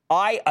down.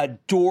 I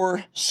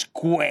adore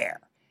Square.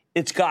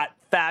 It's got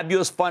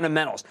fabulous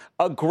fundamentals,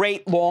 a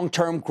great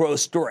long-term growth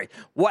story.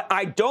 What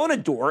I don't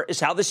adore is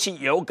how the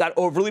CEO got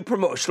overly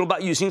promotional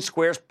about using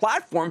Square's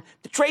platform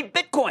to trade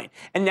Bitcoin.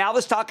 And now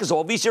the stock has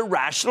all these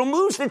irrational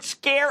moves that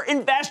scare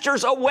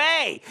investors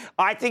away.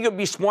 I think it would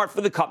be smart for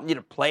the company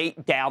to play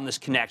down this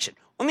connection.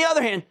 On the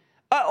other hand,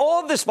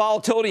 all of this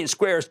volatility in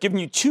Square has given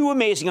you 2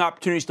 amazing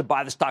opportunities to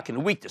buy the stock in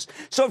the weakness.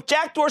 So if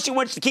Jack Dorsey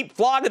wants to keep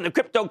flogging the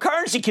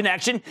cryptocurrency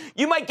connection,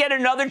 you might get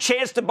another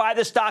chance to buy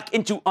the stock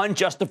into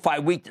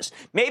unjustified weakness.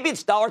 Maybe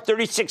its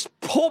 $1.36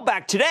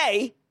 pullback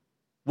today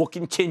will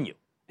continue,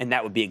 and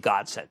that would be a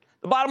godsend.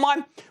 The bottom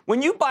line,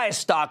 when you buy a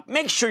stock,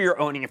 make sure you're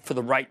owning it for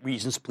the right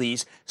reasons,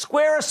 please.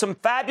 Square has some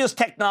fabulous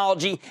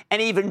technology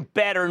and even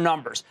better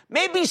numbers.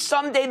 Maybe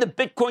someday the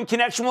Bitcoin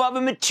connection will have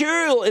a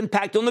material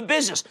impact on the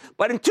business.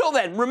 But until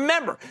then,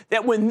 remember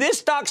that when this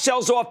stock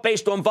sells off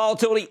based on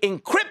volatility in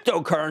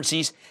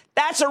cryptocurrencies,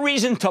 that's a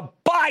reason to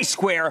buy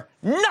Square,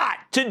 not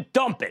to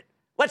dump it.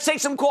 Let's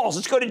take some calls.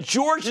 Let's go to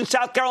George in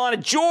South Carolina.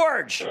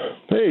 George.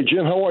 Hey,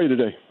 Jim, how are you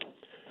today?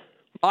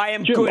 I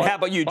am Jim, good. How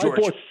about you, George?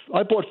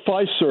 I bought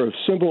Fiserv,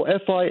 symbol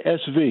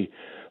FISV,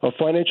 a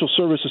financial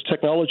services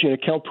technology and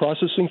account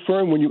processing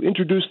firm, when you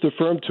introduced the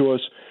firm to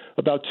us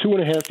about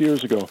 2.5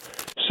 years ago.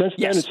 Since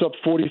then, it's up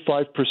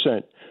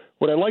 45%.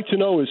 What I'd like to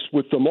know is,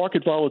 with the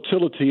market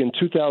volatility in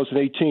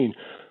 2018,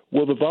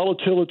 will the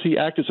volatility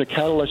act as a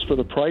catalyst for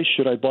the price?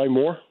 Should I buy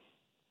more?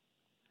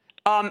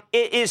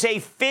 It is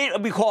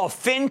we call a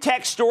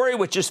fintech story,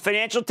 which is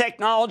financial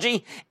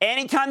technology.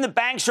 Anytime the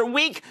banks are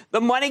weak, the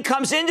money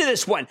comes into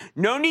this one.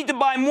 No need to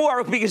buy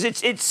more because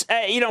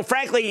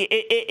frankly,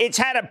 it's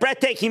had a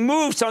breathtaking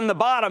moves on the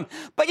bottom.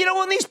 But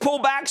when these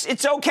pullbacks,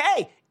 it's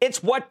okay.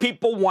 It's what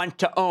people want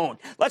to own.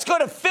 Let's go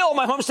to Phil,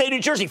 my home state,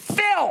 New Jersey.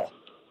 Phil.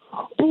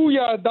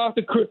 Booyah,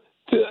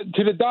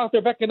 to the doctor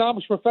of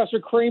economics, Professor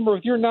Cramer.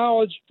 With your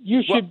knowledge,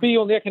 you should be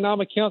on the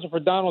economic council for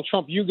Donald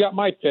Trump. You got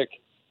my pick.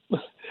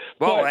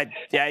 Well,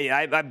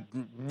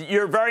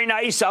 you're very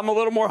nice. I'm a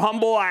little more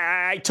humble.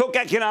 I took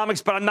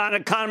economics, but I'm not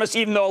an economist,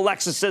 even though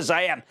Alexa says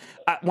I am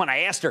when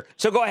I asked her.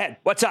 So go ahead.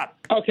 What's up?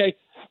 Okay.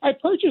 I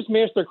purchased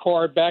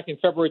MasterCard back in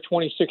February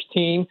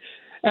 2016,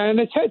 and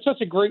it's had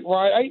such a great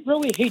ride. I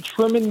really hate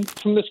trimming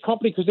from this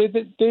company because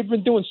they've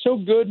been doing so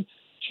good.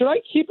 Should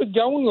I keep it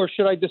going or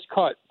should I just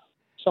cut?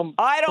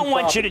 I don't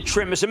want you to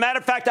trim. As a matter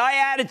of fact, I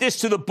added this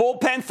to the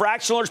bullpen for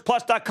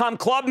ActionAlertsPlus.com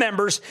club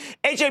members.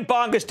 AJ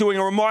Bonga's doing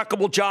a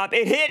remarkable job.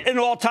 It hit an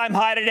all-time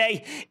high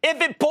today. If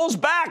it pulls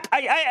back,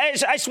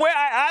 I swear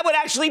I would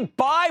actually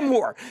buy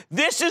more.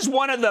 This is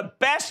one of the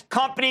best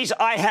companies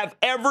I have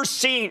ever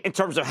seen in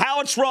terms of how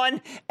it's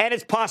run and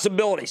its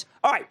possibilities.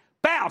 All right.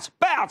 Bounce,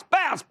 bounce,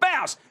 bounce,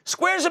 bounce.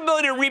 Square's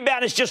ability to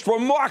rebound is just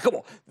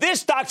remarkable. This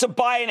stock's a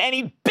buy in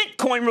any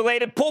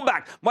Bitcoin-related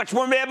pullback. Much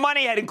more Mad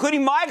Money ahead,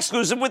 including my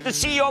exclusive with the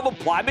CEO of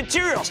Applied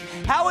Materials.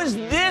 How is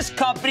this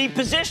company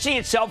positioning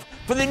itself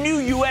for the new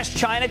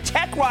U.S.-China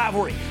tech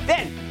rivalry?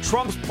 Then,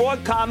 Trump's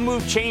Broadcom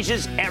move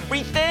changes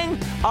everything?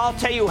 I'll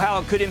tell you how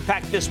it could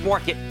impact this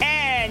market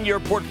and your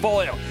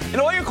portfolio. And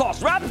all your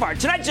calls, rapid fire.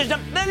 Tonight's just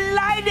the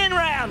lightning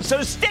round,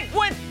 so stick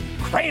with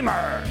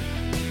Cramer.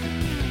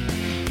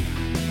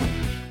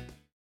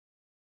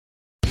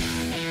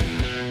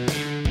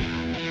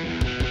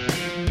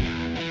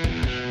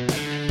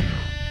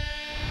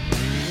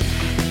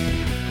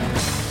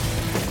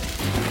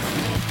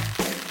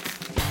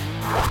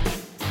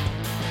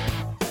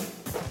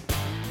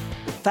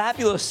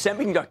 Fabulous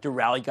semiconductor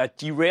rally got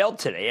derailed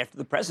today after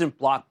the president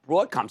blocked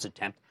Broadcom's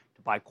attempt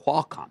to buy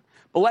Qualcomm.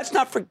 But let's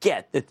not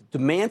forget that the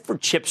demand for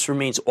chips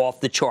remains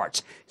off the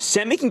charts.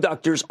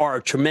 Semiconductors are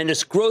a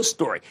tremendous growth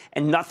story,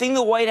 and nothing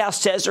the White House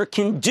says or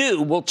can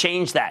do will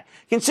change that.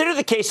 Consider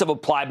the case of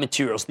Applied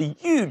Materials, the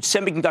huge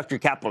semiconductor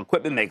capital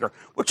equipment maker,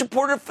 which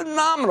reported a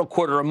phenomenal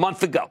quarter a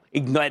month ago,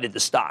 ignited the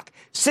stock.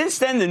 Since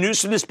then, the news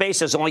from the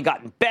space has only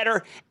gotten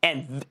better,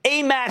 and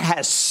AMAT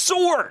has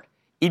soared,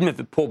 even if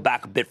it pulled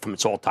back a bit from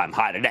its all-time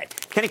high today.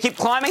 Can it keep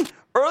climbing?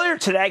 Earlier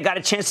today, I got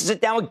a chance to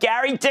sit down with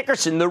Gary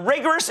Dickerson, the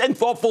rigorous and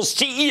thoughtful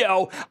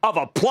CEO of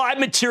Applied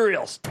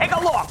Materials. Take a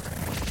look.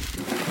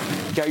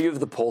 Gary, you have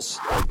the pulse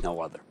like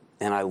no other.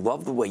 And I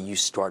love the way you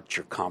start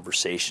your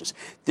conversations.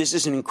 This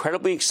is an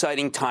incredibly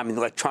exciting time in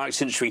the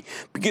electronics industry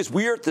because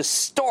we are at the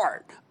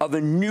start of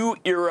a new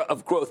era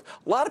of growth.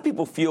 A lot of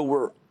people feel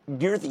we're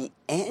near the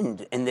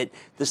end and that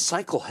the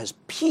cycle has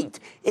peaked.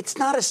 It's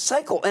not a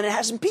cycle, and it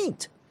hasn't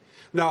peaked.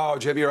 No,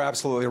 Jim, you're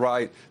absolutely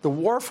right. The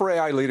war for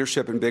AI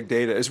leadership and big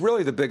data is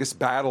really the biggest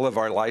battle of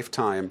our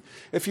lifetime.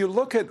 If you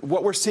look at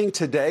what we're seeing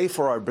today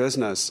for our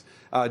business,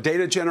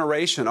 data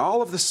generation,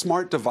 all of the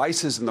smart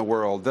devices in the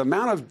world, the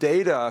amount of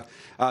data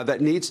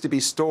that needs to be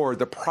stored,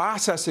 the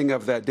processing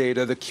of that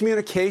data, the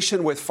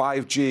communication with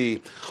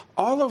 5G,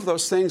 all of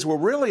those things were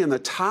really in the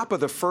top of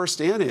the first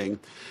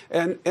inning,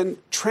 and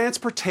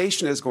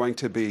transportation is going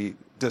to be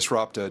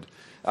disrupted.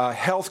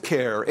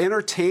 Healthcare,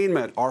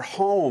 entertainment, our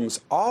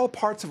homes, all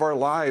parts of our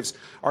lives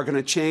are going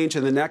to change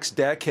in the next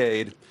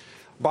decade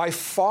by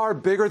far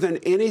bigger than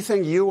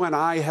anything you and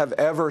I have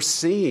ever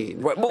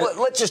seen. Right. Well,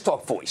 let's just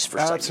talk voice for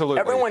a second. Absolutely.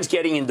 Everyone's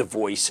getting into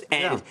voice.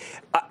 And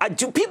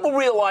do people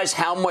realize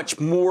how much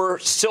more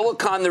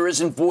silicon there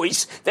is in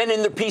voice than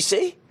in their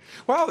PC?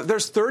 Well,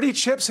 there's 30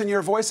 chips in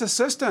your voice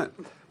assistant.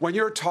 When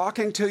you're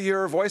talking to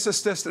your voice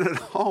assistant at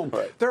home,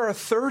 there are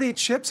 30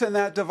 chips in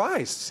that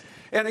device.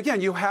 And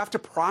again, you have to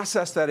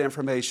process that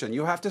information.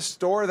 You have to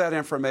store that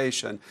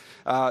information.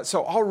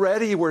 So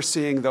already we're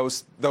seeing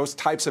those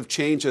types of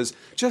changes.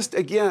 Just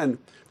again,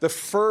 the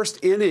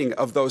first inning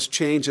of those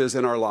changes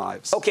in our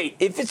lives. Okay,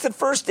 if it's the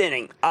first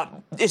inning,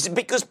 is it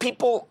because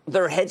people,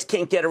 their heads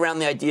can't get around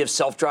the idea of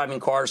self-driving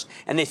cars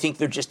and they think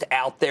they're just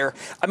out there?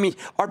 I mean,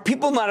 are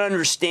people not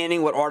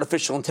understanding what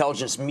artificial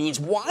intelligence means?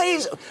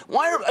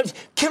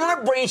 Can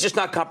our brains just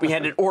not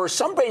comprehend it, or are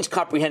some brains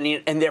comprehending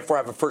it and therefore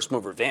have a first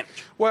mover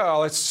advantage?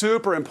 Well, it's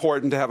super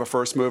important to have a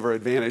first mover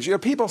advantage. You know,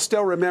 people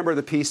still remember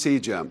the PC,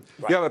 Jim.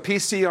 Right. You have a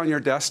PC on your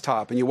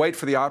desktop and you wait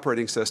for the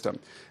operating system.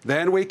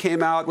 Then we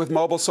came out with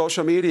mobile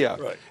social media.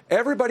 Right.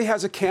 Everybody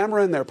has a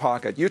camera in their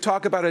pocket. You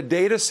talk about a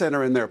data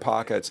center in their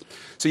pockets.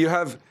 So you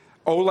have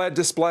OLED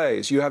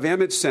displays, you have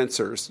image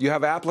sensors, you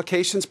have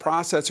applications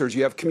processors,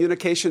 you have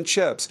communication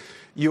chips,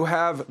 you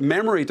have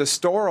memory to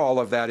store all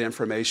of that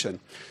information.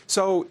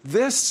 So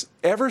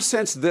ever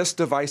since this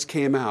device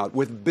came out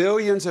with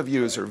billions of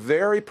users,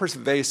 very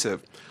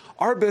pervasive,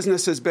 our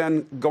business has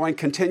been going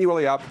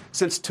continually up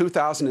since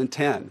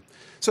 2010.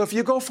 So if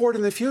you go forward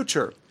in the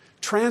future,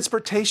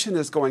 Transportation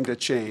is going to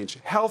change.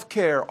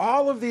 Healthcare,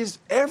 all of these,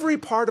 every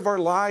part of our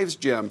lives,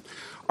 Jim,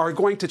 are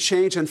going to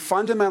change in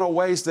fundamental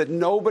ways that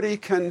nobody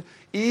can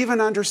even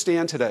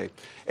understand today.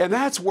 And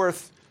that's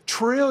worth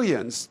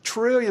trillions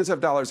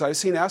of dollars. I've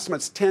seen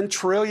estimates, $10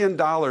 trillion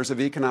of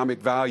economic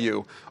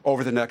value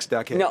over the next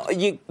decade. No,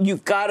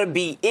 you've got to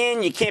be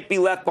in. You can't be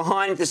left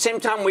behind. At the same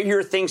time, we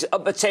hear things,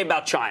 let's say,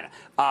 about China.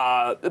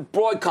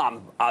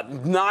 Broadcom,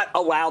 not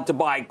allowed to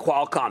buy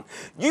Qualcomm.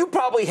 You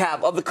probably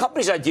have, of the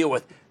companies I deal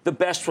with, the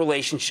best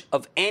relationship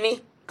of any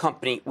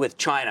company with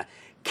China.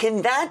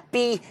 Can that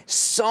be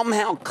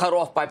somehow cut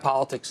off by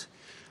politics?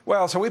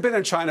 Well, so we've been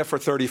in China for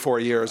 34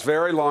 years,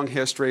 very long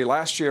history.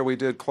 Last year, we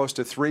did close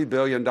to $3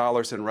 billion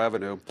in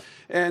revenue.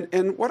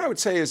 And what I would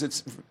say is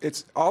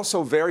it's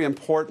also very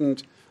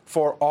important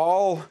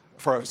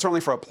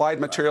certainly for Applied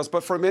Materials,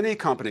 but for many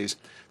companies.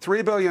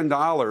 $3 billion,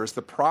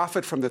 the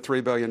profit from the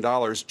 $3 billion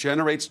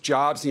generates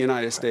jobs in the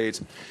United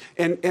States.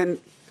 And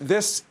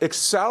this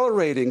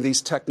accelerating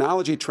these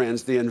technology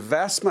trends, the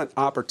investment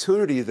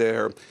opportunity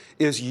there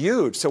is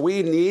huge. So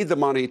we need the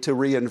money to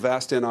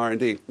reinvest in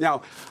R&D.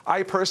 Now,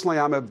 I personally,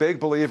 I'm a big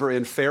believer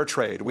in fair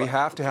trade. We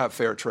have to have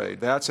fair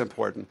trade. That's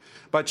important.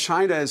 But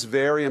China is a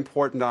very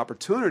important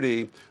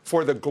opportunity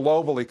for the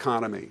global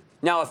economy.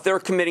 Now, if they're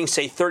committing,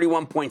 say,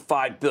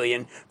 $31.5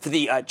 billion for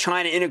the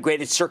China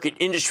Integrated Circuit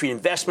Industry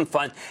Investment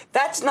Fund,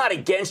 that's not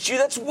against you.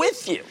 That's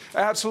with you.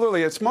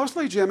 Absolutely. It's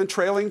mostly, Jim, in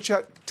trailing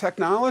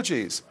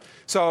technologies.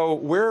 So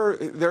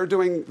they're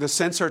doing the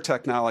sensor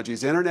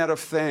technologies, Internet of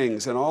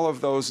Things, and all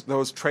of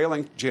those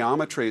trailing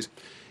geometries.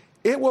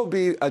 It will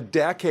be a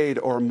decade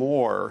or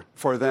more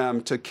for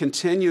them to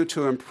continue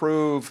to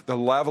improve the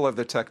level of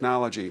the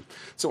technology.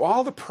 So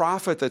all the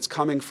profit that's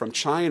coming from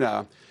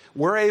China,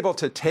 we're able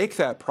to take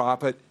that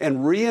profit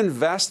and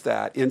reinvest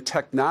that in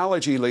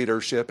technology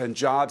leadership and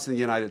jobs in the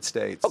United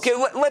States. Okay,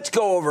 let's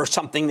go over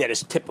something that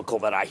is typical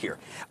that I hear.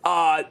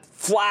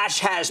 Flash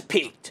has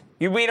peaked.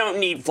 We don't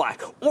need flash.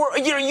 Or,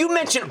 you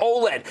mentioned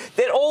OLED.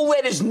 That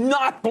OLED is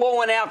not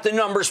blowing out the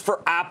numbers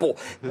for Apple.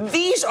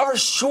 These are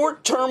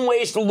short-term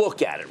ways to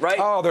look at it, right?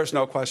 Oh, there's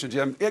no question,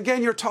 Jim.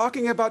 Again, you're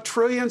talking about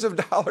trillions of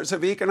dollars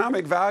of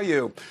economic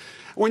value.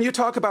 When you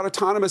talk about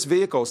autonomous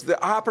vehicles,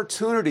 the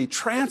opportunity,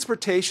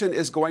 transportation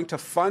is going to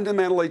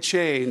fundamentally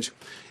change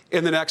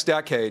in the next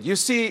decade. You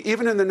see,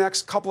 even in the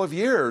next couple of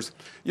years,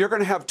 you're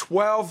going to have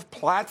 12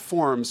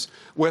 platforms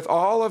with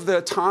all of the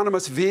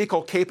autonomous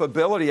vehicle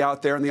capability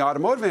out there in the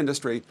automotive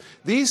industry.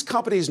 These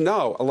companies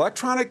know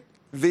electronic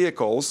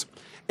vehicles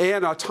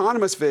and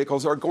autonomous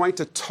vehicles are going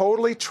to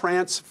totally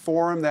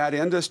transform that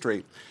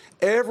industry.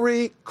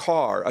 Every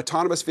car,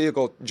 autonomous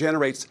vehicle,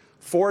 generates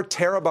 4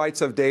 terabytes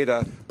of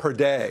data per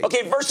day.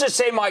 Okay, versus,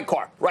 say, my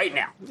car right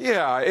now.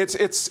 Yeah,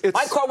 it's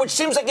my car, which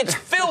seems like it's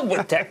filled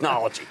with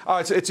technology.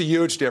 It's a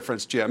huge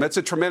difference, Jim. It's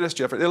a tremendous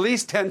difference, at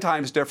least 10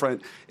 times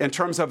different in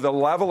terms of the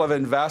level of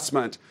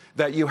investment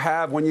that you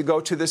have when you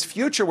go to this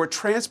future where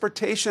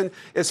transportation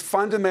is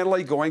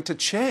fundamentally going to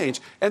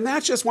change. And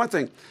that's just one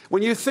thing.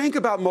 When you think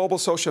about mobile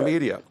social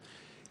media,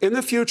 in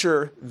the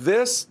future,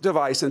 this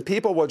device and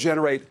people will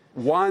generate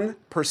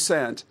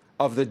 1%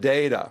 of the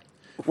data.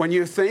 When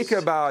you think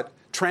about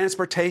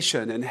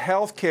transportation and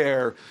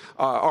healthcare,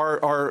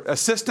 our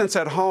assistants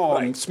at home,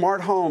 right,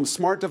 smart homes,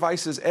 smart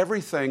devices,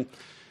 everything,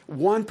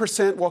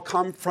 1% will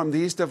come from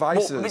these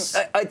devices.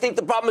 Well, I think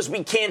the problem is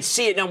we can't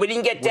see it. Now, we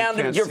didn't get down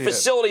to your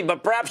facility,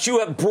 but perhaps you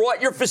have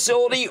brought your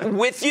facility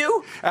with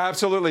you?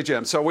 Absolutely,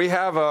 Jim. So we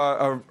have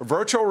a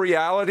virtual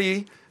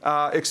reality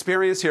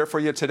experience here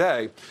for you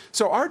today.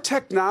 So our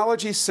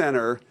technology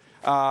center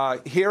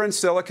here in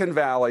Silicon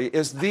Valley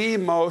is the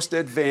most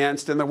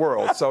advanced in the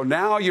world. So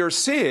now you're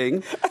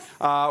seeing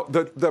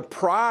the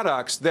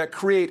products that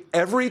create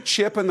every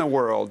chip in the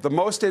world, the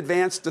most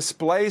advanced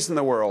displays in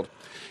the world.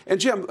 And,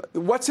 Jim,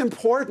 what's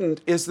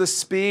important is the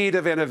speed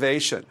of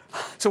innovation.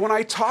 So when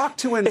I talk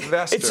to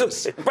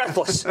investors... It's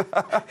breathless. Go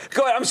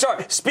ahead. I'm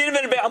sorry. Speed of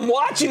innovation. I'm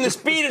watching the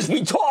speed as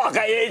we talk.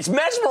 It's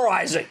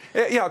mesmerizing.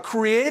 Yeah,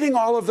 creating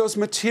all of those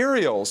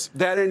materials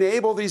that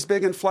enable these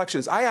big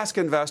inflections. I ask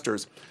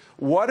investors,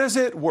 what is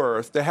it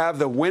worth to have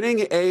the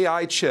winning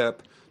AI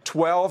chip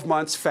 12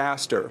 months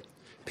faster?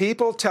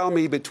 People tell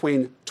me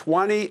between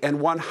 $20 and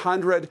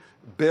 $100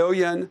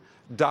 billion.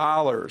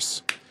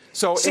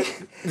 So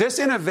this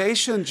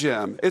innovation,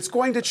 Jim, it's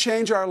going to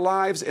change our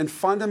lives in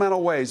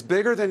fundamental ways,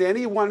 bigger than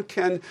anyone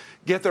can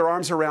get their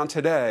arms around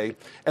today.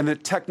 And the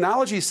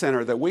technology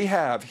center that we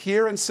have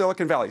here in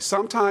Silicon Valley,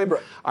 sometime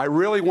I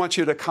really want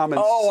you to come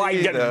and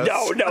see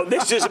this. No,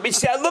 this is,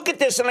 see, I look at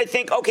this and I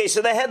think, okay,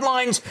 so the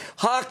headline's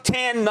Hock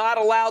Tan not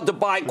allowed to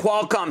buy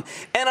Qualcomm.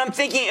 And I'm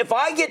thinking, if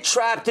I get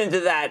trapped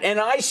into that and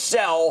I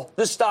sell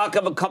the stock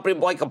of a company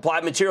like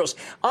Applied Materials,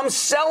 I'm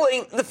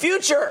selling the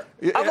future.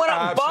 I want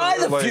to buy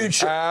the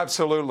future.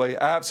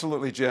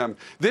 Absolutely, Jim.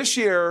 This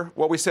year,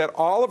 what we said,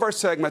 all of our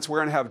segments, we're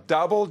going to have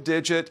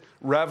double-digit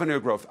revenue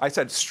growth. I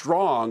said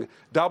strong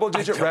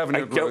double-digit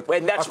revenue growth.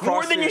 And that's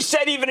more than you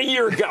said even a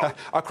year ago.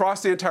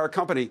 Across the entire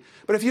company.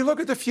 But if you look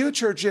at the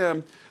future,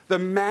 Jim, the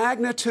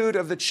magnitude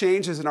of the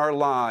changes in our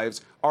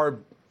lives are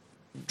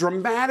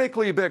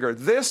dramatically bigger.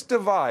 This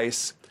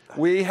device,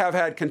 we have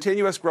had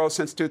continuous growth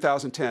since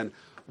 2010.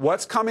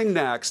 What's coming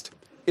next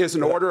is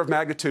an order of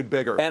magnitude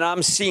bigger. And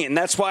I'm seeing,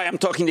 that's why I'm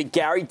talking to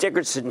Gary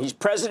Dickerson. He's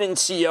president and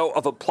CEO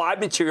of Applied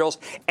Materials,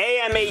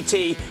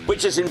 AMAT,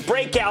 which is in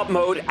breakout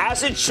mode,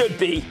 as it should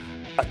be.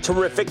 A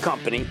terrific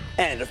company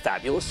and a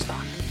fabulous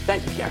stock.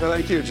 Thank you, Gary.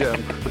 Thank you,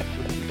 Jim.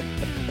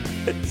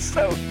 It's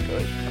so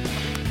good.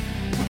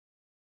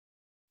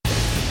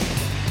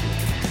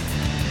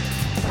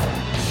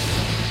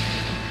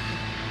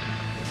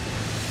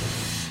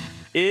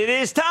 It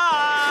is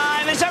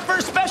time. It's our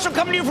first special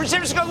coming to you from San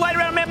Francisco. Light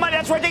around Mad Money.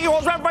 That's where I take your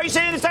holes right by you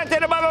saying it's time to play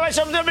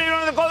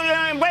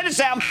the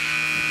sound.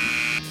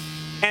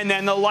 And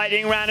then the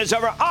lightning round is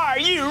over. Are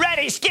you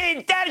ready?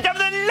 Ski down to the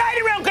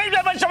lightning round. Claims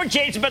by Summer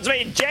James in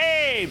Pennsylvania.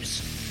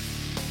 James.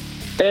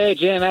 Hey,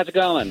 Jim. How's it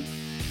going?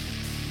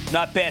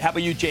 Not bad. How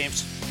about you,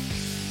 James?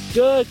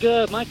 Good,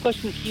 good. My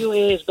question to you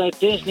is about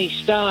Disney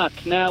stock.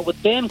 Now,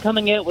 with them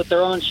coming out with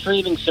their own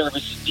streaming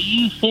service, do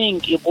you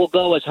think it will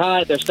go as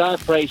high, their stock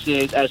price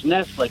is, as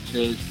Netflix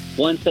is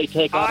once they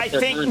take off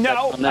their current tech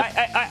from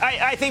Netflix?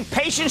 I think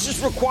patience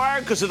is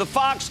required because of the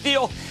Fox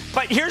deal.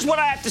 But here's what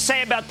I have to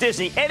say about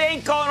Disney. It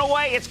ain't going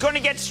away. It's going to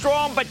get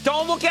strong, but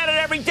don't look at it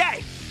every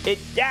day.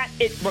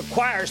 It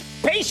requires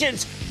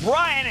patience.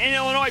 Brian in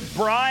Illinois.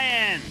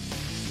 Brian.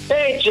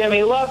 Hey,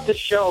 Jimmy, love the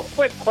show.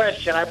 Quick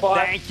question. I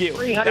bought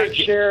 300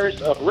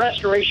 shares of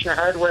Restoration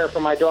Hardware for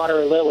my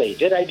daughter, Lily.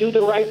 Did I do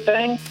the right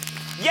thing?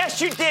 Yes,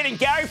 you did, and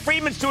Gary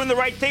Friedman's doing the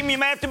right thing. You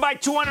may have to buy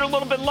 200 a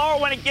little bit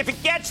lower if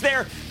it gets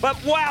there.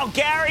 But, wow,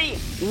 Gary,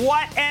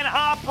 what an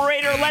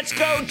operator. Let's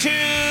go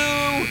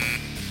to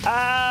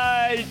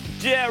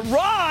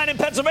Ron in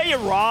Pennsylvania.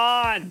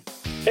 Ron.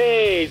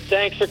 Hey,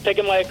 thanks for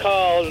taking my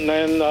call. And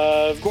then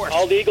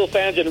all the Eagle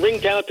fans in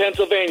Ringtown,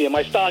 Pennsylvania.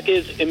 My stock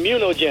is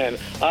Immunogen,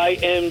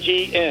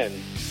 IMGN.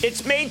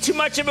 It's made too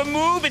much of a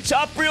move. It's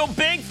up real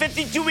big,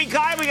 52-week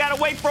high. We got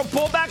to wait for a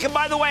pullback. And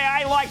by the way,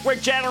 I like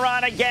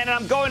Regeneron again, and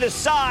I'm going to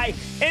Cy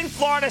in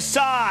Florida.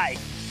 Cy.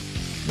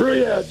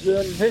 Yeah,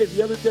 Jim. Hey,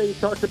 the other day you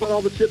talked about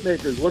all the chip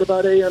makers. What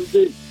about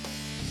AMD?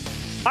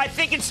 I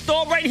think it's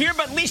stalled right here,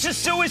 but Lisa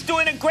Su is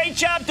doing a great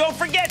job. Don't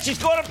forget, she's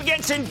going up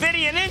against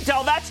NVIDIA and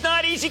Intel. That's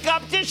not easy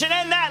competition.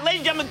 And that, ladies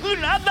and gentlemen,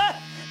 including of the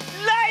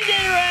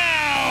Lightning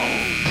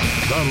Round.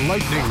 The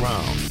Lightning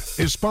Round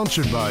is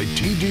sponsored by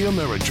TD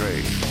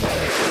Ameritrade.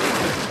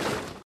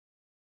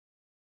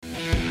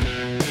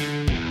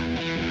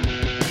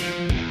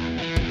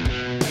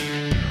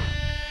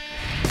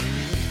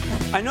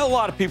 I know a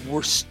lot of people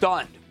were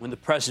stunned when the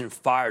president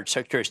fired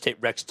Secretary of State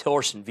Rex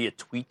Tillerson via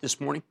tweet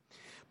this morning.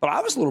 But I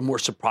was a little more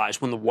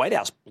surprised when the White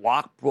House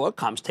blocked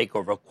Broadcom's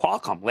takeover of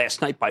Qualcomm last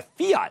night by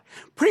fiat,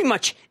 pretty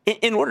much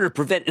in order to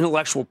prevent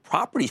intellectual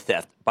property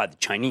theft by the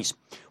Chinese.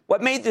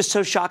 What made this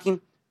so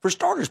shocking? For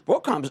starters,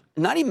 Broadcom's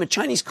not even a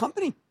Chinese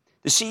company.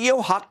 The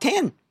CEO, Hock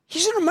Tan,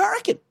 he's an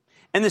American.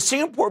 And the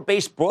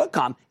Singapore-based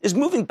Broadcom is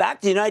moving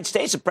back to the United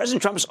States at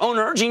President Trump's own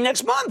urging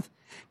next month.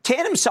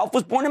 Tan himself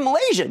was born in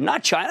Malaysia,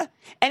 not China,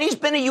 and he's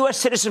been a U.S.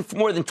 citizen for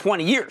more than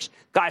 20 years.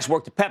 Guys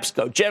worked at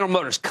PepsiCo, General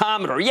Motors,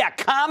 Commodore. Yeah,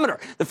 Commodore,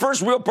 the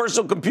first real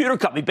personal computer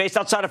company based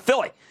outside of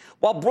Philly.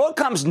 While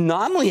Broadcom's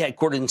nominally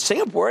headquartered in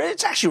Singapore,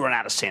 it's actually run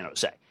out of San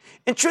Jose.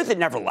 In truth, it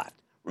never left.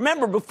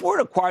 Remember, before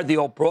it acquired the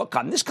old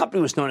Broadcom, this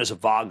company was known as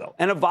Avago.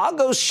 And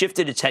Avago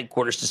shifted its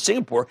headquarters to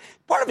Singapore,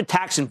 part of a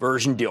tax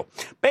inversion deal.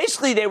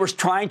 Basically, they were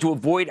trying to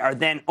avoid our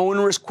then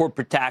onerous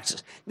corporate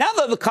taxes. Now,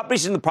 though, the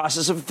company's in the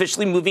process of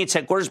officially moving its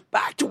headquarters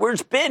back to where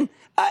it's been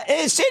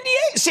in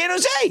San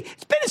Jose.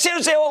 It's been in San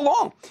Jose all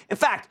along. In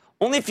fact,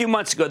 only a few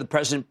months ago, the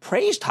president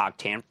praised Hock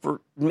Tan for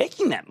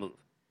making that move.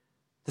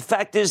 The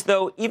fact is,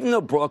 though, even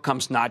though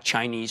Broadcom's not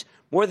Chinese,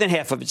 more than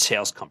half of its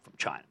sales come from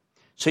China.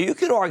 So you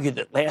could argue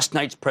that last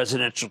night's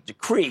presidential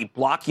decree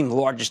blocking the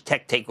largest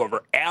tech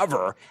takeover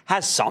ever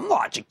has some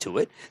logic to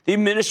it. The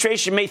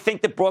administration may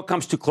think that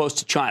Broadcom's too close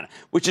to China,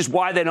 which is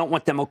why they don't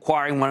want them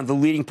acquiring one of the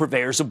leading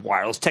purveyors of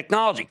wireless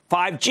technology,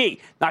 5G,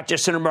 not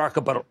just in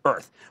America, but on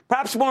Earth.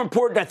 Perhaps more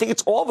important, I think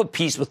it's all of a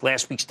piece with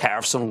last week's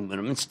tariffs on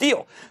aluminum and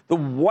steel. The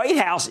White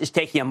House is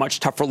taking a much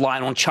tougher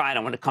line on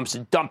China when it comes to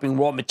dumping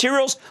raw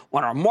materials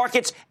on our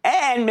markets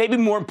and, maybe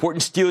more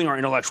important, stealing our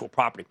intellectual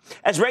property.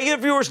 As regular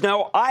viewers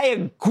know, I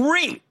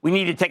agree we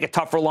need to take a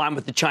tougher line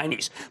with the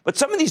Chinese. But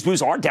some of these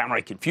moves are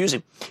downright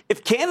confusing.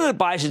 If Canada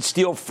buys its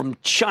steel from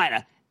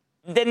China,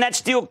 then that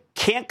steel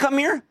can't come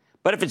here.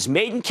 But if it's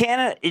made in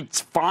Canada,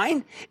 it's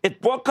fine. If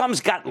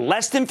Broadcom's got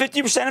less than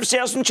 50% of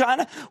sales from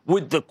China,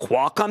 would the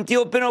Qualcomm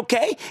deal have been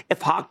okay?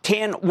 If Hock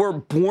Tan were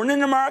born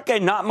in America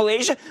and not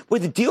Malaysia,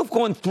 would the deal have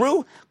gone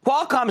through?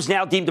 Qualcomm is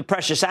now deemed a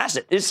precious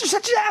asset. Is there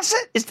such an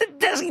asset? Is the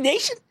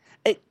designation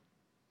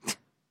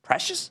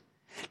precious?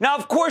 Now,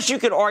 of course, you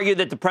could argue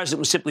that the president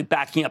was simply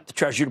backing up the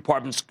Treasury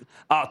Department's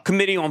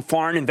Committee on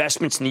Foreign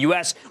Investments in the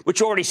U.S.,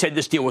 which already said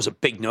this deal was a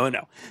big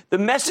no-no. The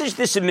message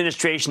this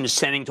administration is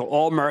sending to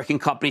all American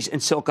companies,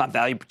 and Silicon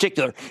Valley in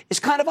particular, is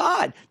kind of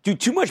odd. Do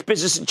too much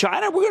business in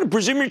China? We're going to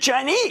presume you're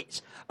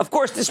Chinese. Of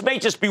course, this may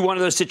just be one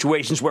of those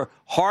situations where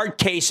hard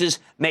cases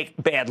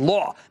make bad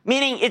law,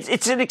 meaning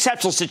it's an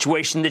exceptional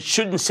situation that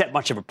shouldn't set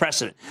much of a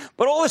precedent.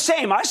 But all the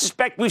same, I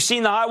suspect we've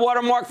seen the high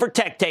water mark for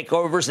tech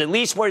takeovers, at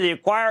least where the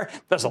acquirer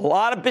does a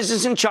lot of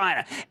business in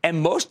China.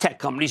 And most tech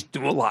companies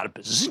do a lot of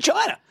business in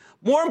China.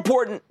 More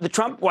important, the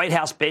Trump White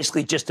House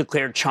basically just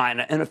declared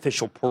China an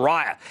official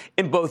pariah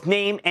in both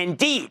name and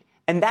deed.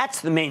 And that's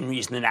the main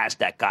reason the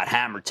NASDAQ got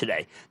hammered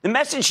today. The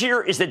message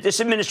here is that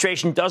this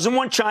administration doesn't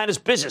want China's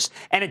business,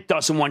 and it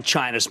doesn't want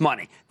China's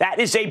money. That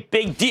is a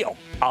big deal,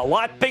 a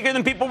lot bigger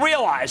than people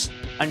realize,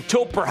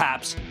 until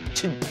perhaps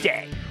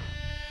today.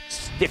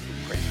 Stick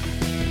with Cramer.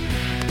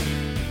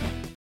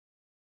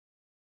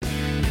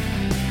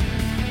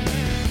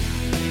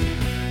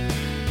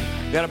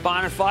 We got a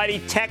bona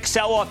fide tech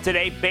sell-off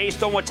today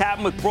based on what's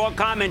happened with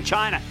Broadcom in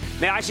China.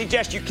 May I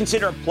suggest you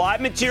consider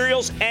Applied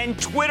Materials and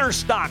Twitter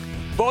stock.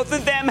 Both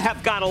of them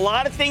have got a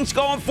lot of things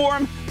going for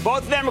them.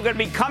 Both of them are going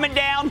to be coming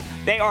down.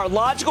 They are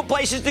logical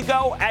places to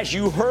go. As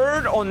you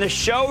heard on the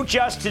show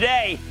just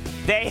today,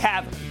 they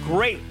have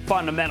great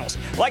fundamentals.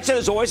 Like I said,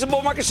 there's always a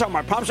bull market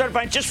somewhere. I promise I'll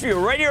find just for you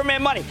right here,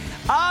 Man Money.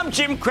 I'm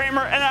Jim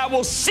Cramer, and I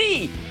will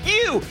see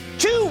you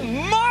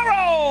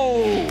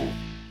tomorrow.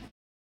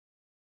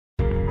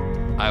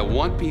 I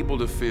want people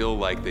to feel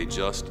like they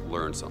just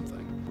learned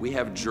something. We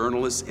have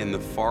journalists in the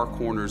far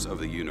corners of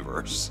the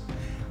universe.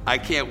 I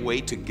can't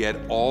wait to get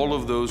all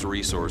of those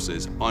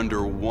resources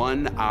under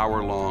 1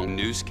 hour-long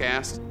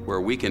newscast where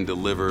we can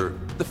deliver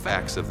the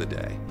facts of the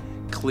day,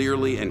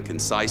 clearly and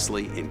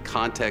concisely, in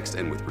context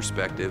and with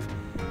perspective,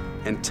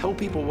 and tell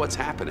people what's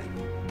happening,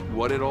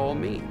 what it all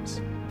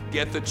means.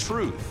 Get the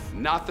truth,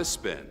 not the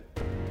spin.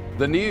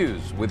 The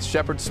News with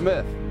Shepard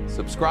Smith.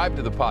 Subscribe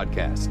to the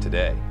podcast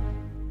today.